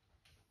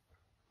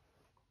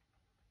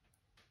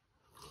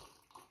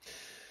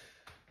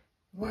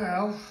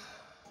 Well,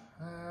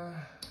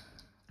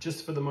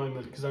 just for the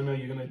moment, because I know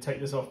you're going to take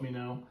this off me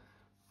now.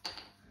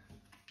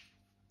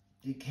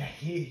 You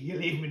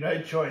leave me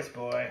no choice,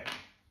 boy.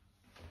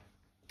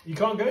 You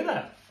can't go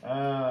there.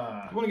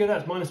 Ah. You want to go there,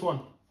 it's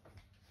 -1.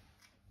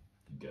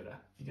 You go there.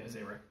 You get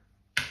 0.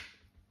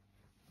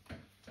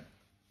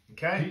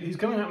 Okay. Who's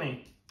coming at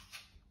me?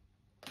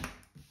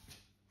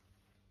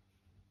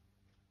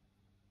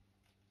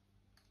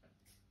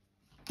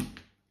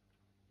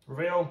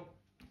 Reveal.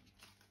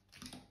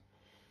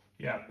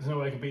 Yeah, there's no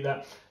way I can beat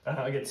that.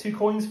 I get 2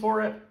 coins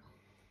for it.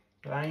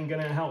 But that ain't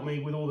going to help me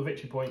with all the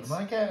victory points.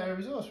 I get a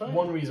resource, right?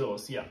 1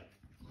 resource, yeah.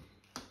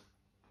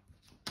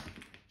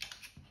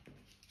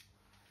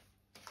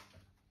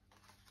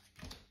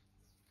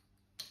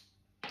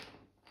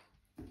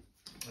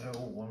 Oh,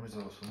 1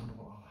 resource. I wonder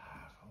what I'll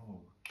have.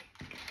 Oh.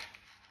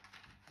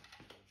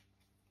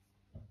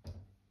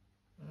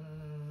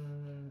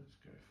 Let's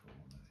go for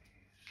one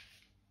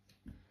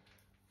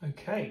of these.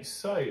 Okay,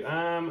 so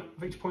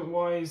victory point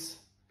wise,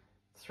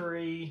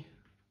 3,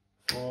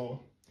 4,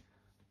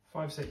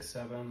 5, 6,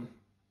 7,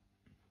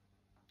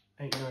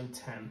 8, 9,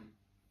 10.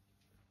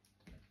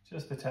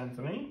 Just the 10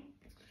 for me.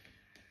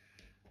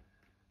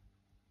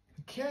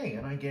 Okay,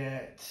 and I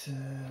get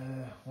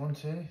 1,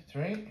 2,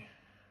 3,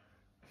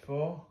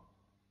 4,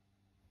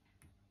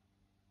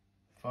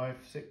 5,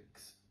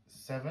 6,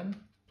 7,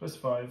 Plus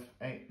 5.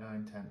 8,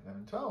 9, 10,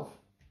 11, 12.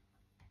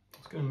 I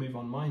was going to move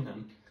on mine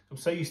then. I'm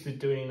so used to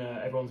doing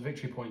everyone's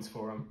victory points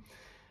for them.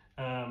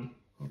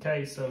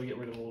 Okay, so we get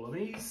rid of all of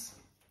these.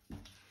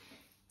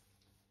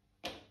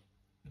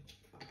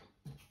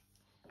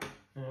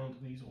 And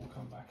these all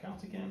come back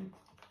out again.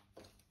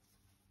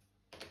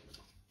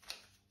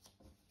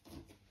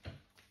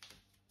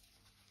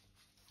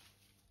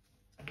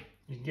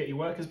 You can get your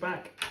workers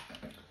back.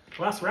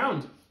 Last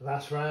round.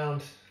 Last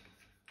round.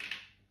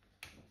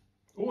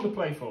 All to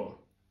play for.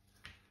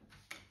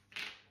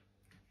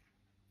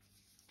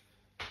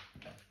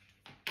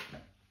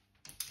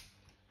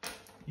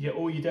 You get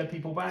all your dead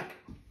people back.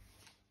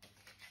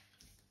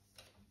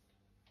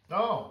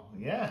 Oh,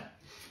 yeah.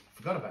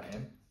 Forgot about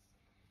him.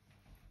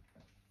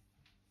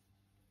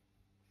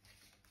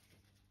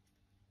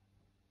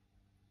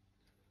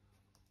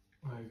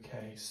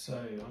 Okay, so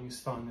I'm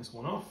starting this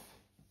one off.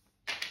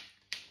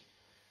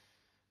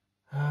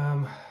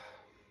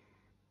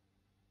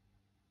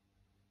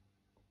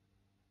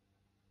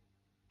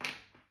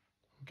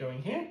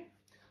 Going here,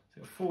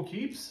 so 4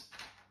 cubes,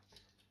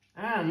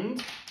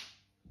 and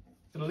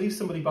gonna leave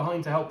somebody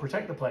behind to help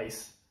protect the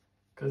place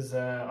because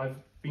I've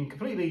been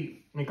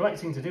completely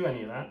neglecting to do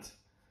any of that.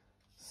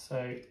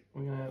 So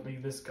we're gonna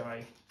leave this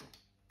guy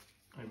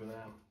over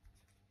there.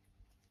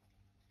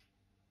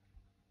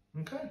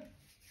 Okay.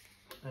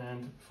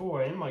 And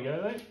 4 in my go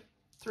though.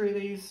 3 of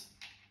these,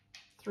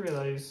 3 of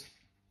those,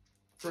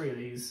 3 of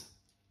these.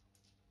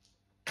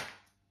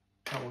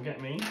 That will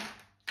get me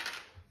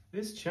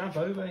this chap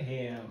over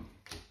here.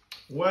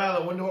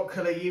 Well, I wonder what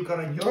colour you've got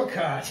on your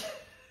card.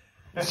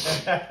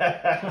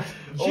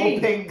 All Gee,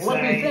 pinks,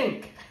 what do you eh?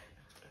 think?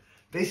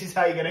 This is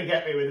how you're going to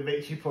get me with the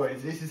victory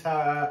points. This is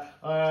how...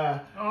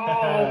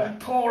 Oh,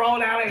 poor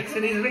old Alex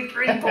and his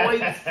victory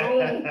points.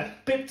 Oh,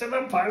 pipped to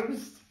the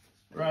post.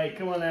 Right,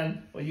 come on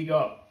then. What you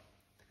got?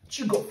 What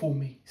you got for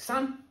me,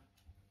 son?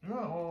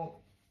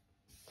 well,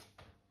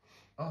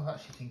 I was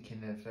actually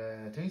thinking of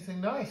doing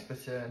something nice,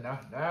 but no.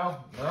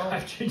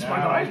 I've changed my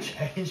mind.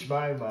 I've changed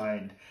my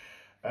mind.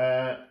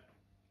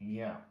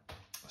 Yeah.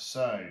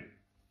 So,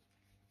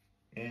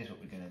 here's what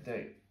we're going to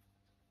do.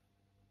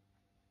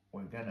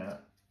 We're going to...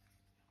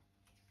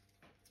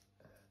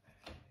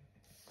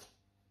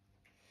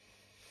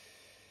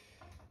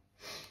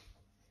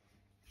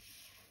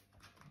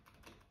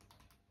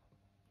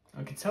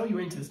 I can tell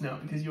you're into this now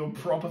because you're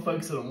proper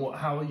focused on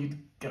how you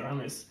get around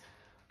this.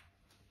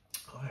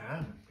 I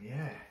am,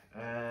 yeah.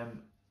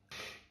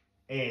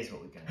 Here's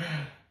what we're going to do.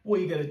 What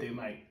are you going to do,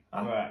 mate?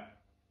 Huh? Right.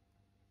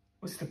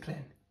 What's the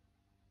plan?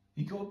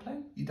 You got a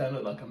plan? You don't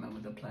look like a man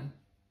with a plan.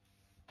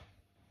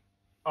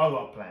 I've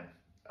got a plan.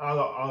 I've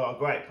got a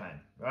great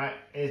plan, right?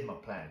 Here's my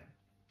plan.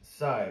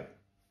 So,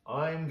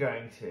 I'm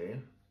going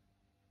to...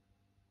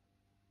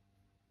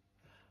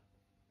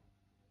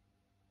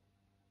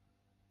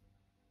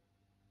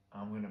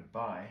 I'm going to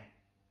buy...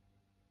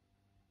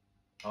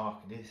 Oh,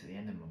 I can do this at the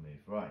end of my move.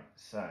 Right,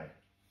 so...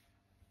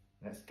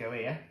 Let's go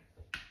here.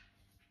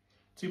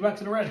 2 blacks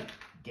and a red.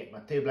 Get my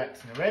 2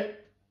 blacks and a red.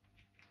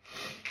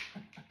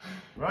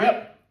 Right,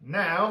 Yep.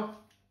 Now,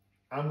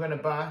 I'm going to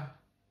buy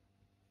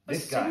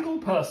this guy. A single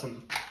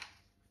person.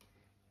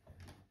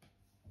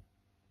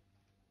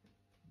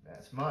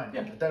 That's mine.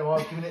 Yeah. I don't know why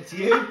I've given it to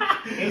you.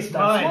 It's That's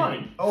mine.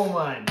 mine. All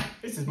mine.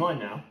 This is mine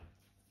now.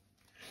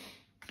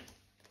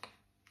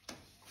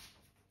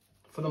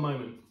 For the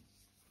moment.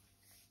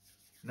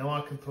 Now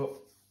I can put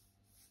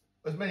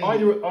as many...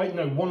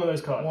 No, one of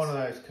those cards. One of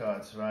those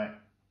cards, right.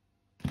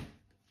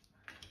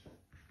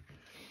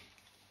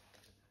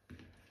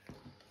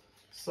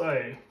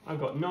 So, I've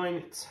got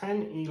 9,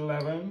 10,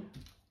 11,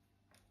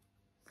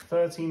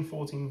 13,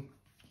 14.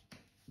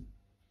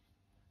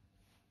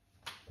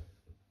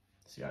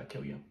 See how I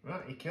kill you.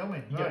 Right, you kill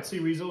me. You Right. get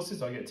 2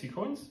 resources, I get 2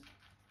 coins.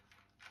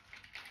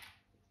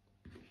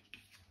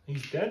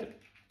 He's dead.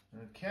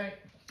 Okay.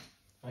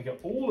 I get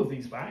all of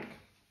these back,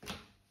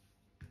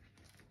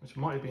 which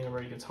might have been a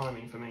very good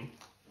timing for me.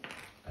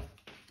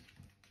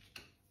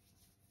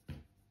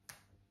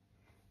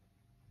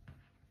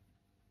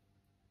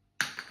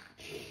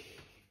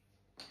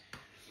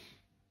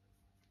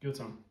 Your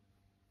turn.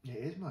 It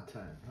is my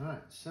turn. Right,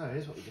 so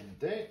here's what we're going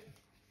to do.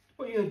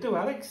 What are you going to do,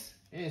 Alex?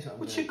 Here's what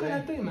What you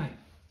going to do, mate?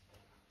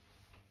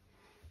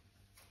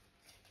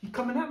 You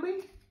coming at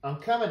me? I'm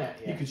coming at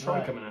you. You could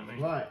try coming at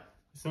me. Right.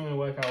 It's not going to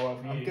work out well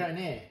for you. I'm going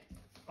here.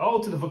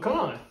 Oh, to the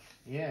volcano.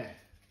 Yeah.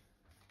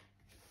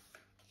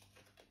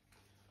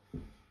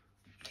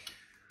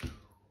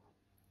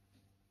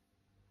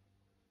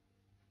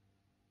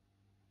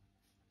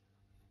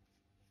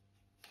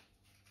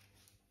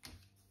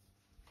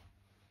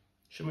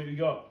 Show me what you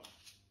got.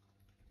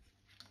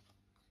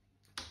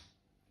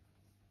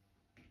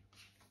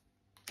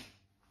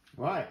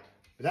 Right.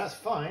 But that's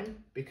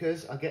fine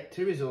because I get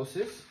 2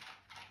 resources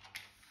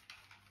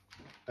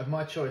of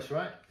my choice,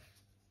 right?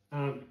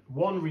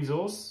 1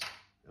 resource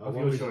of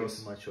one your resource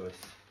choice. of my choice.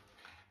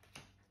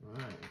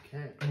 Right,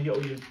 okay. And you got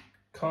all your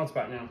cards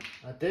back now.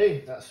 I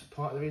do. That's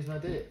part of the reason I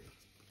did it.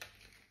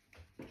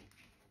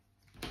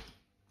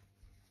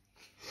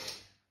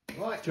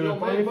 Right. Do you want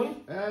to buy anybody?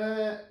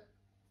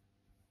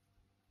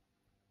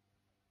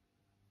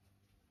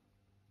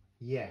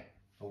 Yeah,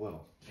 I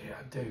will. Yeah,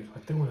 I do. I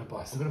do want to buy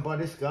I'm some. going to buy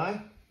this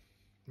guy.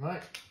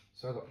 Right.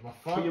 So I've got my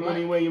 5 Put your black.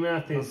 money where your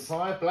mouth My is.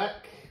 5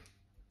 black.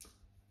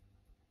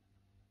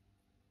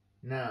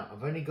 Now,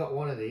 I've only got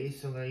 1 of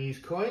these, so I'm going to use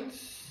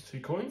coins.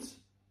 2 coins?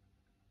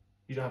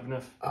 You don't have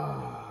enough.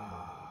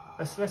 Ah.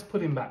 Let's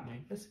put him back,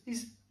 mate.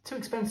 He's too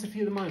expensive for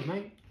you at the moment,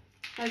 mate.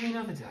 Maybe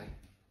another day.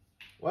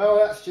 Well,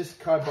 that's just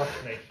kibosh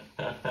me.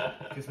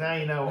 Because now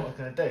you know what I'm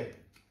going to do.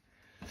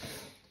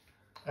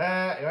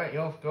 Right,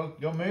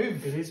 your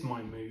move. It is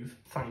my move.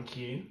 Thank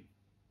you.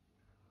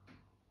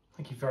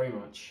 Thank you very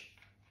much.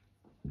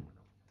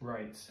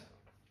 Right.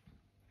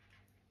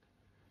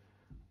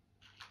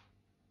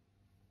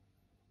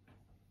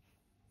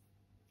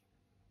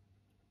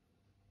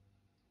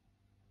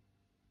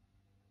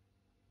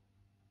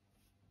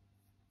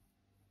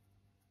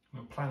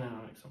 I'm planning,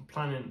 Alex. I'm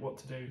planning what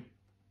to do.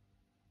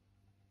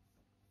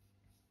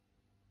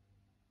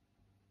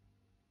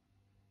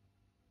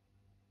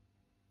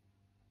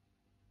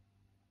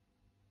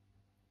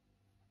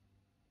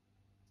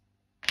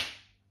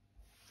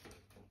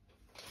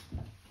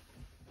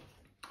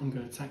 I'm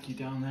going to attack you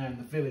down there in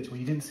the village where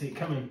you didn't see it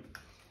coming.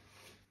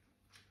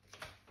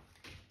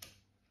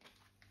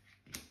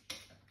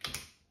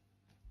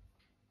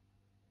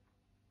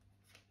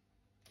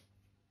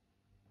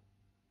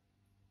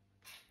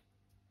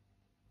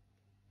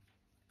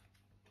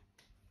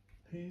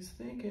 He's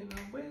thinking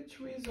on which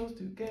resource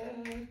to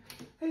get.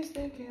 He's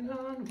thinking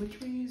on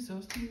which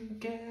resource to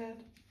get.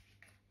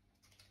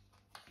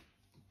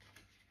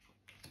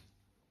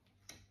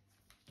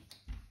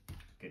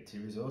 Get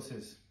 2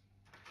 resources.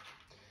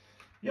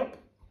 Yep.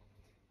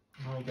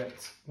 I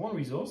get 1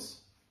 resource,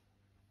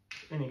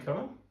 any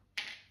colour.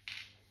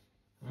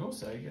 I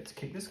also get to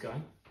kick this guy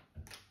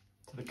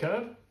to the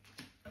curb.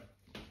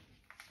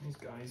 These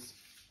guys.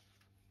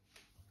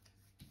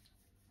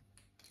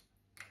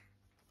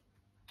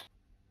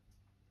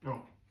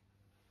 Oh.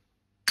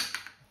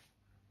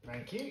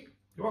 Thank you.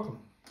 You're welcome.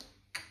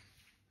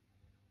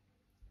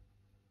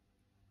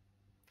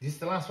 Is this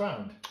the last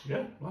round?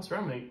 Yeah, last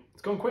round, mate.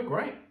 It's gone quick,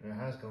 right? It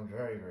has gone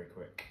very, very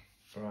quick.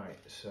 Right,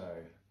 so...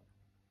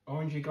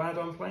 Orange, you glad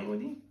I'm playing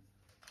with you?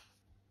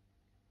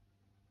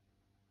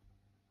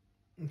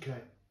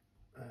 Okay.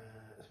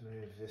 Let's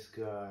move this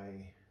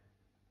guy.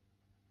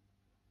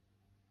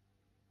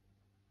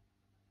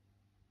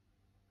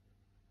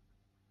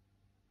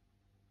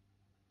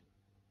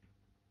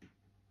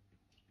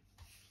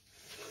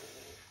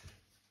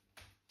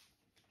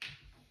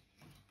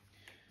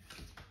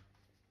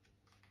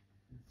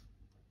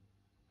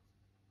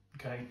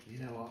 Okay, you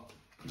know what?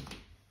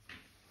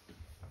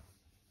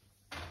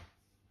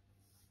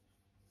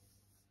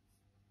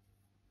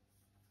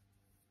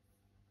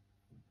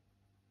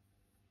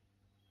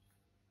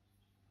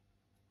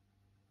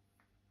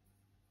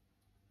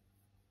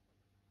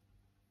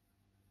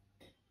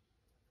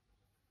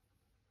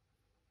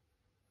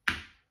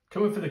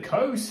 Coming for the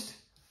coast.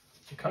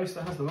 The coast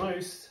that has the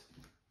most.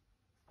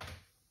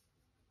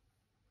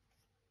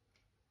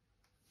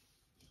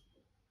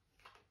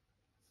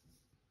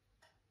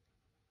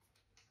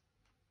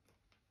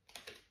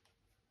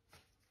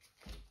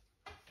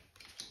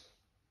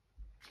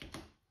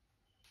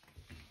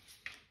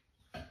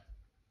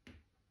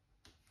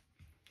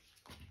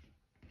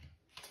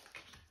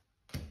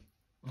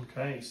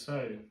 Okay,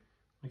 so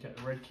we get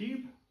the red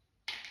cube.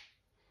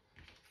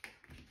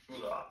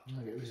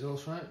 I get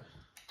resource, right?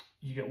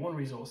 You get 1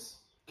 resource.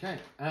 Okay,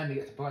 and you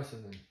get to buy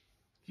something.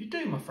 You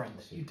do, my friend.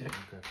 You do.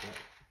 Okay,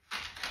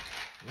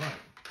 right.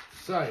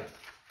 So, I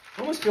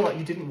almost feel like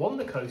you didn't want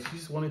the coast. You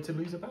just wanted to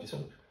lose a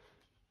battle.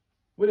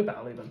 Win a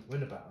battle, even.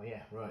 win a battle,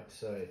 yeah. Right,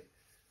 so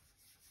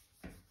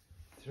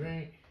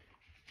 3.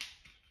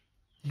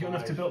 You got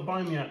enough to build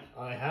bind yet?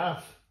 I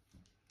have.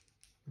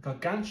 The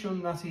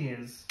gargantuan that he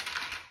is.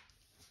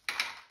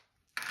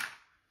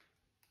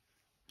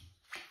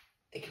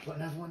 You can put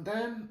another one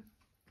down.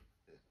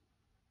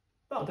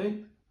 That'll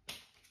do.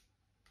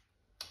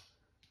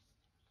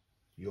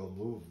 Your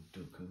move,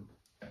 Dooku.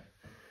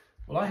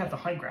 Well, I have the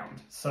high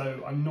ground,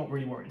 so I'm not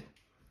really worried.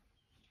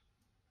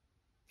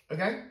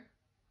 Okay.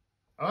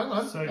 Hang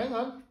on, So- hang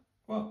on.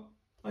 Well,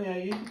 oh yeah,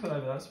 you can put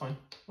over, that's fine.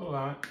 We'll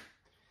allow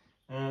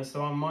it.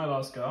 So on my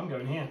last go, I'm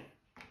going here.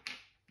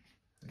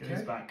 Get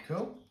his back.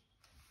 Cool.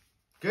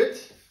 Good.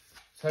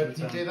 So Good if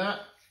you turn. do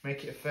that,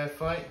 make it a fair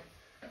fight.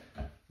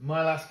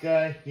 My last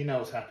guy, you know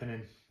what's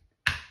happening.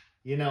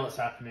 You know what's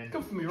happening.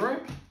 Good for me,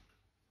 right?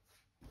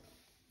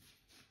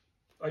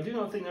 I do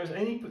not think there's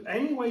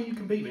any way you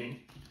can beat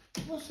me.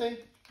 We'll see.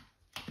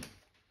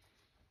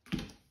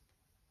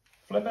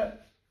 Flip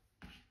it.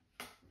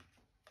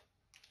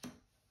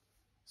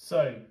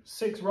 So,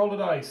 6 roll of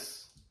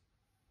dice.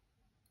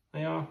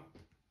 They are.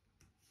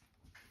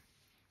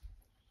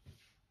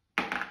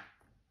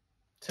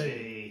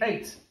 2.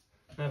 8.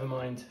 Never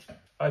mind.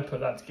 I put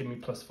that to give me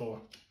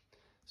 +4.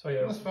 So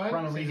yeah, That's fine.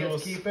 run a So you get to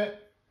resource. keep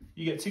it.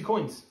 You get 2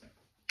 coins.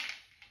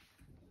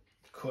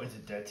 Coins are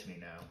dead to me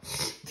now.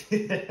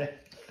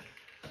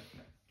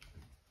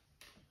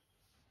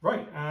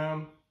 Right,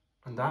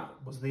 and that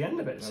was the end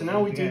of it. So That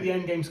now was we the do end. the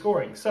end game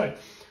scoring. So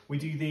we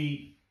do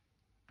the.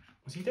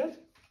 Was he dead?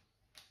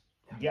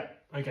 Yeah.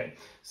 Okay,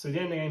 so the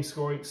end game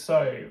scoring.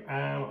 So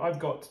I've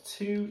got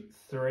 2,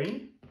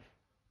 3,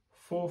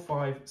 4,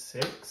 5,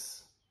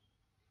 6,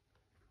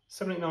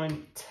 7, 8,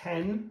 9,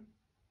 10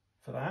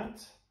 for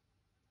that.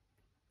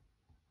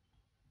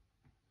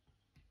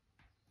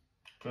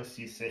 Plus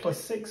your 6. Plus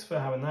 6 for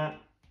having that.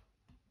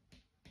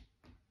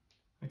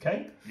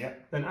 Okay. Yeah.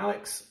 Then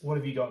Alex, what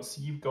have you got?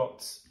 So you've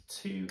got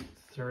 2,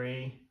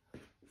 3,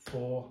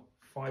 4,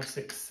 5,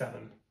 6,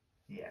 7.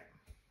 Yeah.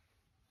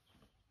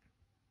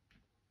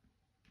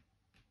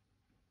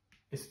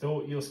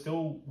 You're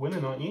still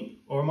winning, aren't you?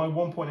 Or am I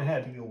 1 point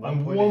ahead? You're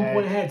I'm 1 1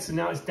 point ahead. So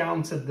now it's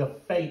down to the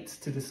fate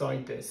to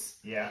decide this.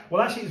 Yeah.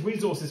 Well, actually, it's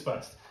resources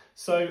first.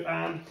 So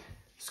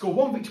score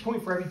 1 victory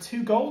point for every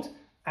 2 gold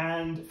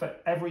and for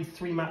every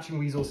 3 matching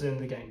resources in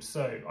the game.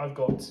 So I've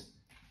got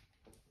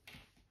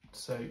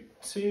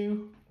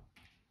 2,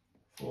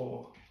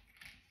 4,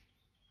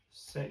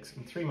 6,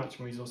 and 3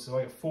 matching resources. So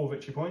I get 4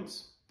 victory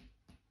points.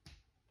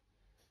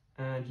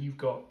 And you've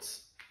got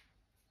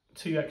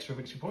 2 extra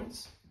victory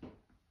points.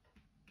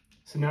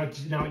 So now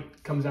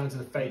it comes down to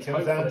the fate. It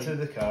comes down to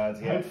the cards,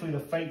 yeah. Hopefully the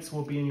fates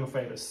will be in your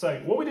favour. So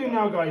what we're doing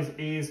now, guys,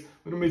 is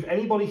we're going to move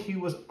anybody who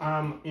was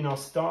in our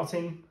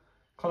starting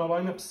kind of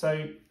lineup.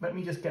 So let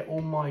me just get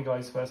all my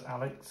guys first,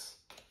 Alex.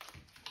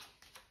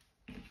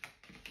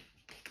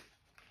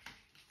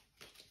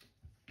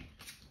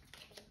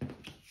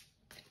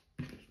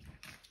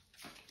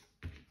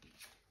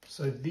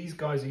 So these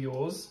guys are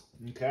yours.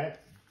 Okay.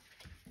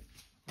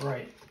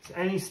 Right. So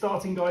any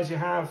starting guys you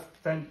have,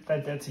 then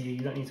they're dead to you. You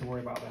don't need to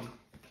worry about them.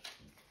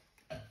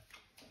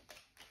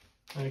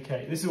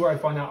 Okay, this is where I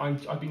find out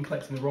I've been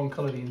collecting the wrong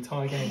colour the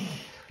entire game.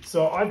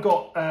 So I've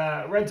got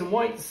reds and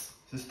whites.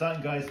 So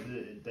starting guys,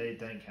 they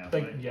don't count.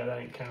 They, right? yeah,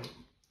 they don't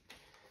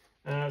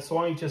count. So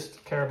I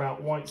just care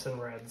about whites and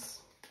reds.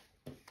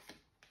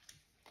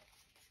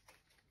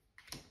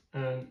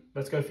 And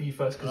let's go for you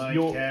first because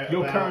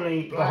you're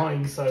currently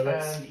behind. So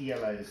let's. And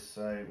yellows.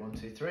 So 1,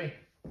 2, 3.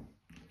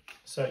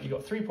 So you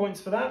got 3 points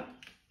for that,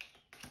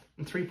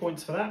 and 3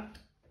 points for that,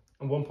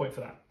 and 1 point for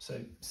that. So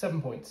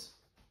 7 points.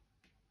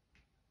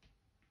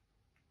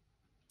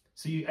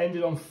 So you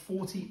ended on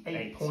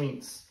 48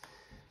 points.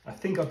 I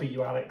think I beat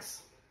you,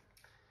 Alex.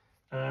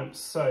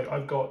 So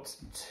I've got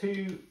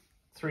 2,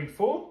 3,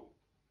 4.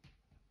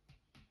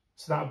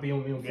 So that would be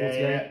on me on 48.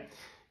 Yeah.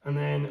 And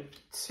then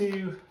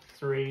 2,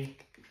 3,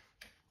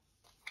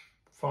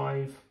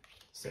 5,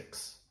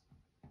 6.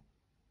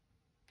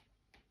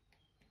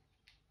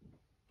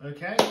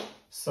 Okay.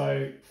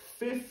 So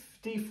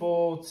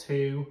 54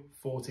 to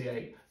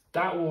 48.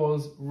 That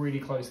was really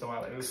close though,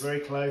 Alex. It was very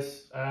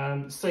close.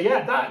 So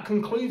yeah, that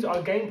concludes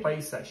our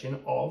gameplay section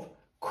of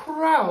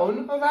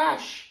Crown of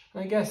Ash.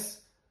 And I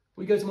guess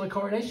we go to my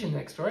coronation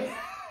next, right?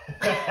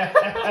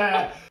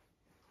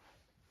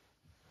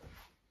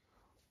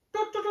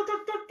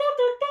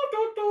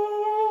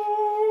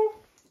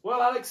 Well,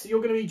 Alex,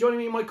 you're going to be joining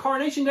me in my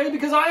coronation day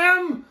because I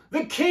am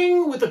the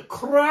king with the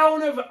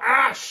crown of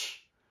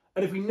ash.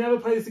 And if we never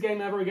play this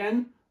game ever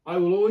again, I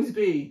will always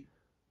be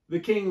the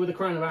king with the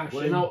crown of ash.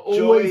 Well, and I will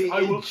enjoy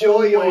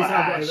always your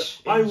have ash.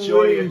 it. I Enjoy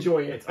will it.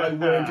 enjoy it. I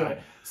will enjoy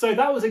it. So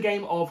that was a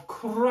game of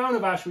Crown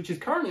of Ash, which is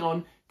currently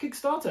on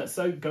Kickstarter.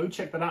 So go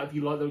check that out if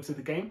you like the looks of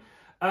the game.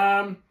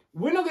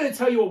 We're not going to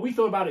tell you what we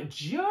thought about it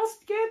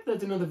just yet.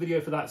 There's another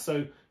video for that,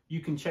 so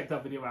you can check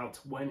that video out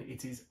when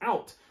it is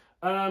out.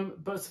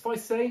 But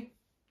suffice to say,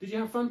 did you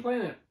have fun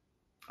playing it?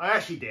 I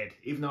actually did,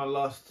 even though I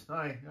lost.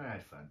 I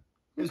had fun.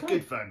 It was Okay.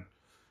 good fun.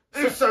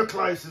 It was so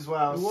close as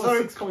well. It was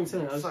so 6 points in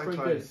it. That was so pretty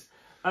close.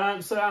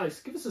 good. So Alex,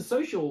 give us a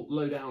social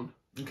lowdown.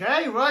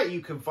 Okay, right.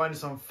 You can find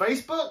us on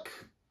Facebook,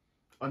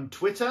 on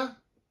Twitter,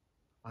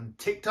 on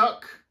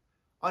TikTok,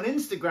 on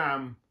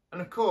Instagram,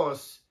 and of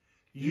course,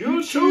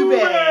 YouTube!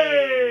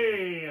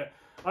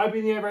 I've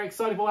been the ever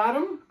excitable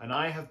Adam. And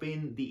I have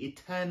been the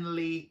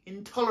eternally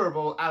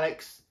intolerable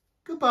Alex.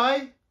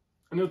 Goodbye.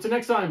 Until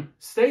next time,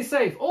 stay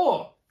safe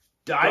or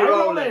Die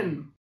rollin'.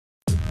 rollin'.